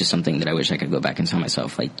 So that's just something that I wish I could go back and tell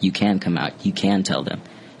myself. Like, you can come out. You can tell them.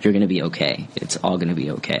 You're going to be okay. It's all going to be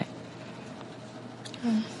okay.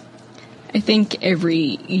 I think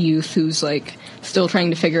every youth who's, like, still trying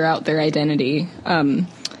to figure out their identity,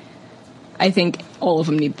 I think all of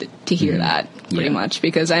them need to hear that pretty much,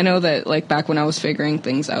 because I know that like back when I was figuring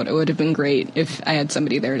things out, it would have been great if I had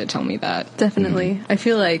somebody there to tell me that. Definitely. I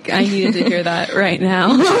feel like I needed to hear that right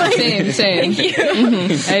now. Same. Thank you.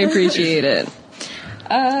 I appreciate it.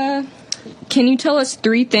 Can you tell us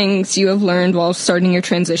 3 things you have learned while starting your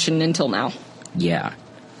transition until now? Yeah.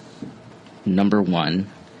 Number 1,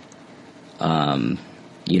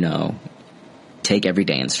 take every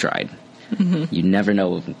day in stride. You never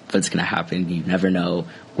know what's going to happen. You never know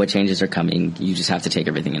what changes are coming. You just have to take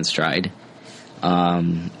everything in stride.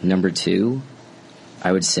 Number 2,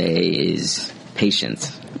 I would say, is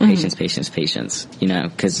patience. Patience.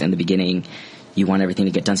 Because in the beginning, you want everything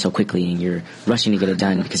to get done so quickly, and you're rushing to get it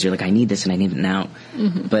done because you're like, I need this and I need it now.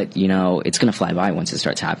 But, it's going to fly by once it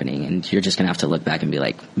starts happening, and you're just going to have to look back and be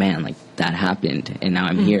like, man, like, that happened, and now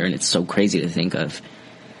I'm here, and it's so crazy to think of.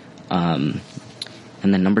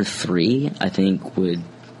 And then number 3, I think, would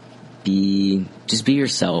be just be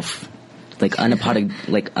yourself. Like,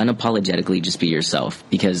 unapologetically just be yourself,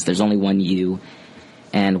 because there's only one you,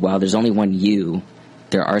 and while there's only one you,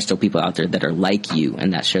 there are still people out there that are like you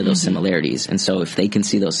and that share those similarities. And so if they can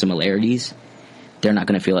see those similarities, they're not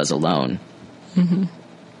going to feel as alone. And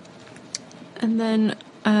then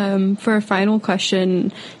for a final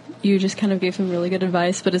question, you just kind of gave some really good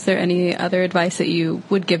advice, but is there any other advice that you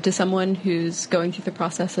would give to someone who's going through the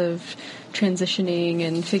process of transitioning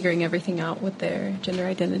and figuring everything out with their gender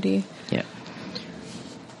identity? Yeah.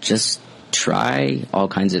 Just try all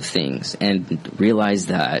kinds of things and realize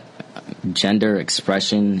that gender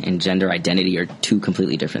expression and gender identity are 2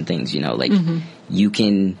 completely different things. You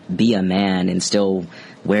can be a man and still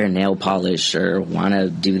wear nail polish or want to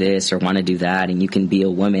do this or want to do that, and you can be a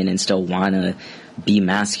woman and still want to be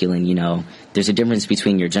masculine. There's a difference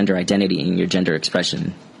between your gender identity and your gender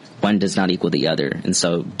expression. One does not equal the other, and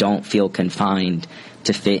so don't feel confined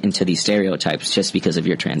to fit into these stereotypes just because of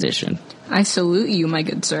your transition. I salute you, my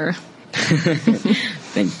good sir.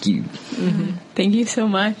 Thank you. Thank you so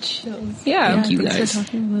much. Yeah, thank you thanks guys. for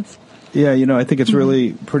talking with us. Yeah, I think it's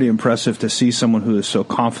really pretty impressive to see someone who is so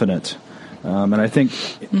confident. And I think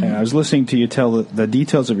I was listening to you tell the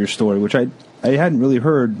details of your story, which I hadn't really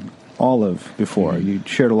heard all of before. You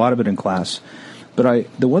shared a lot of it in class. But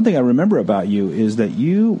the one thing I remember about you is that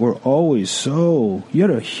you were always you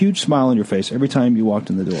had a huge smile on your face every time you walked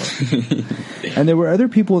in the door. And there were other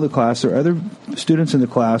people in the class, there were other students in the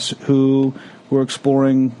class who were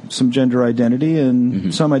exploring some gender identity,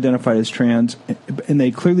 and some identified as trans, and they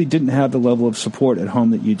clearly didn't have the level of support at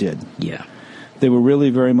home that you did. Yeah. They were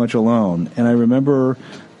really very much alone. And I remember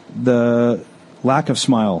the lack of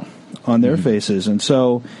smile on their faces. And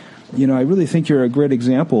so, I really think you're a great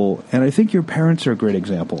example, and I think your parents are a great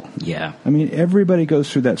example. Yeah. I mean, everybody goes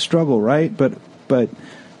through that struggle, right? But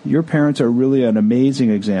your parents are really an amazing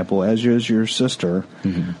example, as is your sister,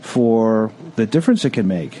 for the difference it can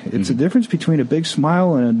make. It's a difference between a big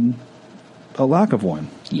smile and a lack of one.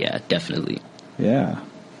 Yeah, definitely. Yeah.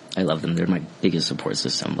 I love them. They're my biggest support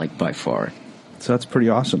system, like, by far. So that's pretty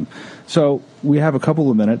awesome. So we have a couple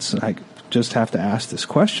of minutes. I just have to ask this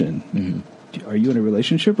question. Are you in a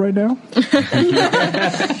relationship right now?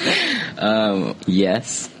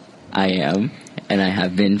 Yes, I am. And I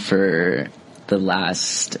have been for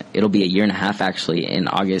it'll be a year and a half actually in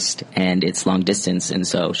August, and it's long distance. And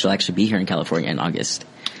so she'll actually be here in California in August.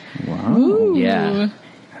 Wow. Ooh. Yeah.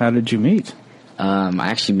 How did you meet? I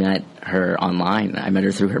actually met her online. I met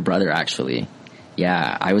her through her brother, actually.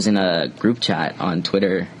 Yeah, I was in a group chat on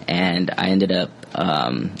Twitter, and I ended up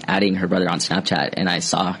adding her brother on Snapchat, and I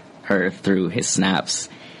saw her through his snaps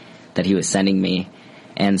that he was sending me.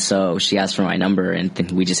 And so she asked for my number,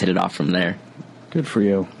 and we just hit it off from there. Good for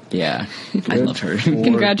you. Yeah, I love her.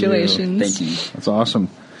 Congratulations. Thank you. That's awesome.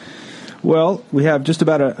 Well, we have just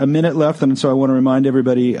about a minute left, and so I want to remind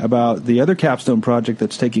everybody about the other capstone project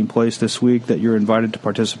that's taking place this week that you're invited to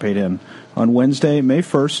participate in. On Wednesday, May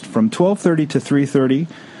 1st, from 12:30 to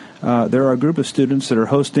 3:30, there are a group of students that are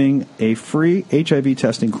hosting a free HIV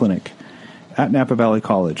testing clinic at Napa Valley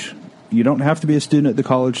College. You don't have to be a student at the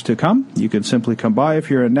college to come. You can simply come by if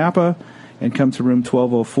you're in Napa and come to room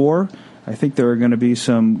 1204. I think there are going to be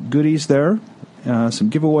some goodies there,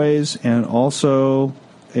 some giveaways, and also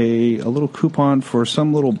a little coupon for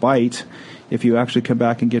some little bite if you actually come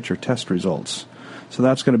back and get your test results. So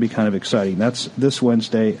that's going to be kind of exciting. That's this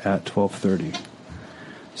Wednesday at 12:30.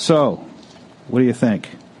 So, what do you think?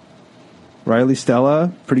 Riley,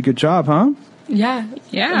 Stella, pretty good job, huh? Yeah.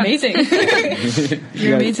 Amazing.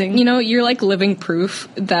 You're amazing. You're like living proof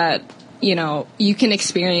that, you can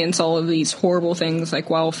experience all of these horrible things like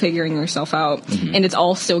while figuring yourself out, and it's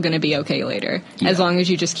all still going to be okay later, as long as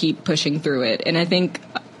you just keep pushing through it. And I think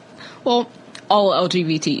Well, all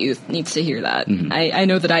LGBT youth needs to hear that. Mm-hmm. I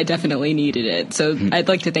know that I definitely needed it, so I'd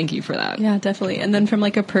like to thank you for that. Yeah, definitely. And then from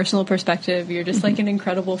like a personal perspective, you're just like an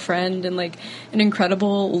incredible friend and like an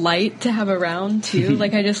incredible light to have around too.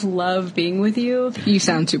 Like I just love being with you. You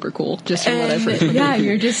sound super cool, just from what I've heard. Yeah,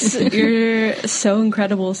 you're so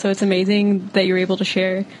incredible. So it's amazing that you're able to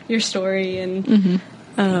share your story and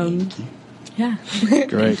yeah.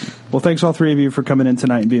 Great. Well, thanks all three of you for coming in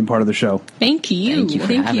tonight and being part of the show. Thank you. Thank you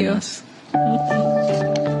for having us.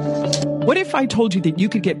 What if I told you that you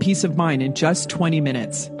could get peace of mind in just 20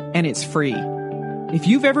 minutes, and it's free? If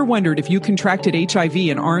you've ever wondered if you contracted HIV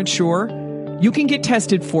and aren't sure, you can get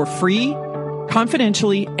tested for free,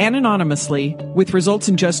 confidentially, and anonymously with results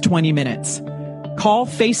in just 20 minutes. Call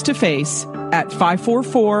face-to-face at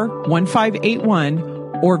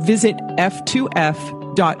 544-1581 or visit f2f.org.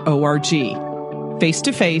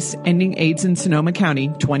 Face-to-face, ending AIDS in Sonoma County,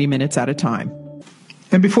 20 minutes at a time.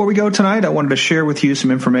 And before we go tonight, I wanted to share with you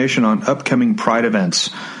some information on upcoming Pride events.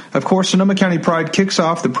 Of course, Sonoma County Pride kicks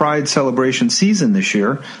off the Pride celebration season this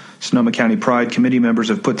year. Sonoma County Pride committee members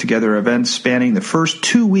have put together events spanning the first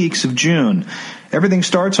 2 weeks of June. Everything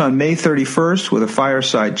starts on May 31st with a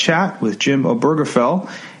fireside chat with Jim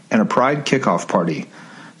Obergefell and a Pride kickoff party.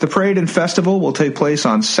 The parade and festival will take place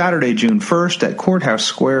on Saturday, June 1st at Courthouse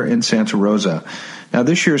Square in Santa Rosa. Now,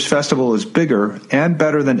 this year's festival is bigger and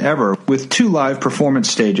better than ever, with 2 live performance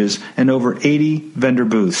stages and over 80 vendor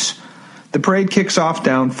booths. The parade kicks off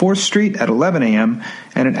down 4th Street at 11 a.m.,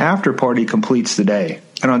 and an after-party completes the day.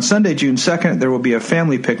 And on Sunday, June 2nd, there will be a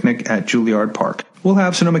family picnic at Juilliard Park. We'll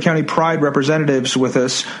have Sonoma County Pride representatives with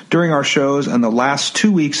us during our shows in the last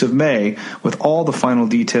 2 weeks of May with all the final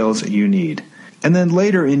details that you need. And then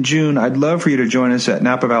later in June, I'd love for you to join us at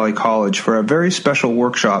Napa Valley College for a very special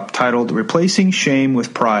workshop titled Replacing Shame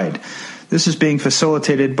with Pride. This is being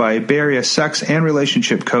facilitated by Bay Area sex and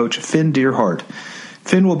relationship coach Finn Deerhart.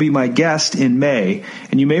 Finn will be my guest in May,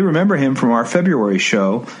 and you may remember him from our February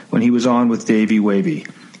show when he was on with Davey Wavy.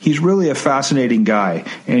 He's really a fascinating guy,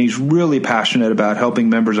 and he's really passionate about helping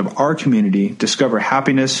members of our community discover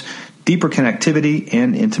happiness, deeper connectivity,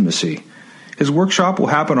 and intimacy. His workshop will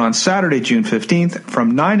happen on Saturday, June 15th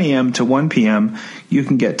from 9 a.m. to 1 p.m. You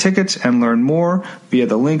can get tickets and learn more via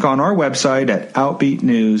the link on our website at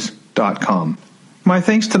outbeatnews.com. My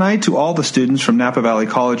thanks tonight to all the students from Napa Valley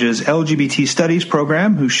College's LGBT Studies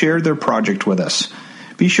program who shared their project with us.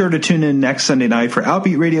 Be sure to tune in next Sunday night for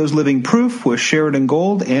Outbeat Radio's Living Proof with Sheridan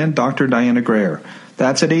Gold and Dr. Diana Greer.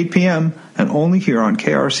 That's at 8 p.m. and only here on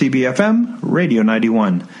KRCB-FM Radio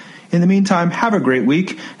 91. In the meantime, have a great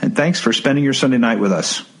week, and thanks for spending your Sunday night with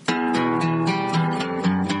us.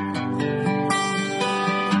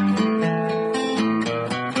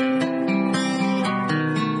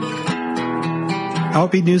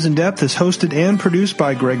 Outbeat News in Depth is hosted and produced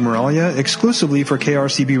by Greg Moralia exclusively for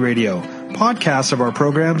KRCB Radio. Podcasts of our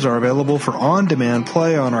programs are available for on-demand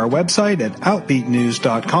play on our website at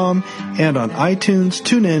outbeatnews.com and on iTunes,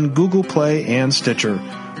 TuneIn, Google Play, and Stitcher.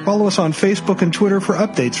 Follow us on Facebook and Twitter for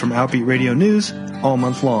updates from Outbeat Radio News all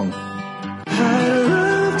month long. I'd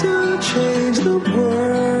love to change the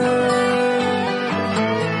world,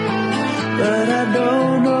 but I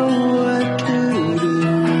don't know what to do.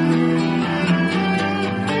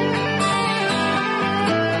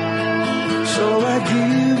 So I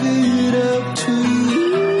give it up to you.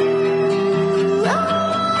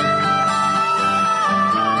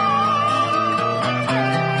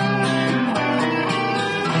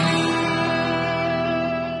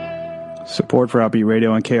 Support for Outbeat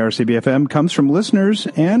Radio on KRCB-FM comes from listeners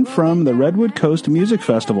and from the Redwood Coast Music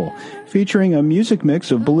Festival, featuring a music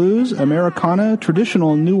mix of blues, Americana,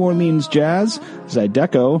 traditional New Orleans jazz,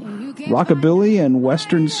 Zydeco, rockabilly, and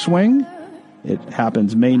western swing. It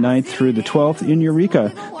happens May 9th through the 12th in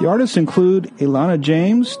Eureka. The artists include Ilana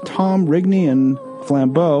James, Tom Rigney and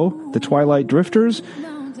Flambeau, the Twilight Drifters,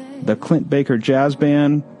 the Clint Baker Jazz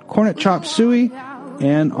Band, Cornet Chop Suey,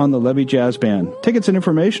 and on the Levy Jazz Band. Tickets and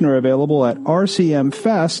information are available at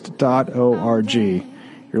rcmfest.org.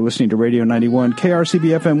 You're listening to Radio 91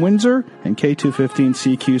 KRCB-FM Windsor and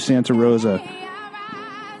K215CQ Santa Rosa.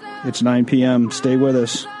 It's 9 p.m. Stay with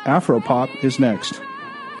us. Afropop is next.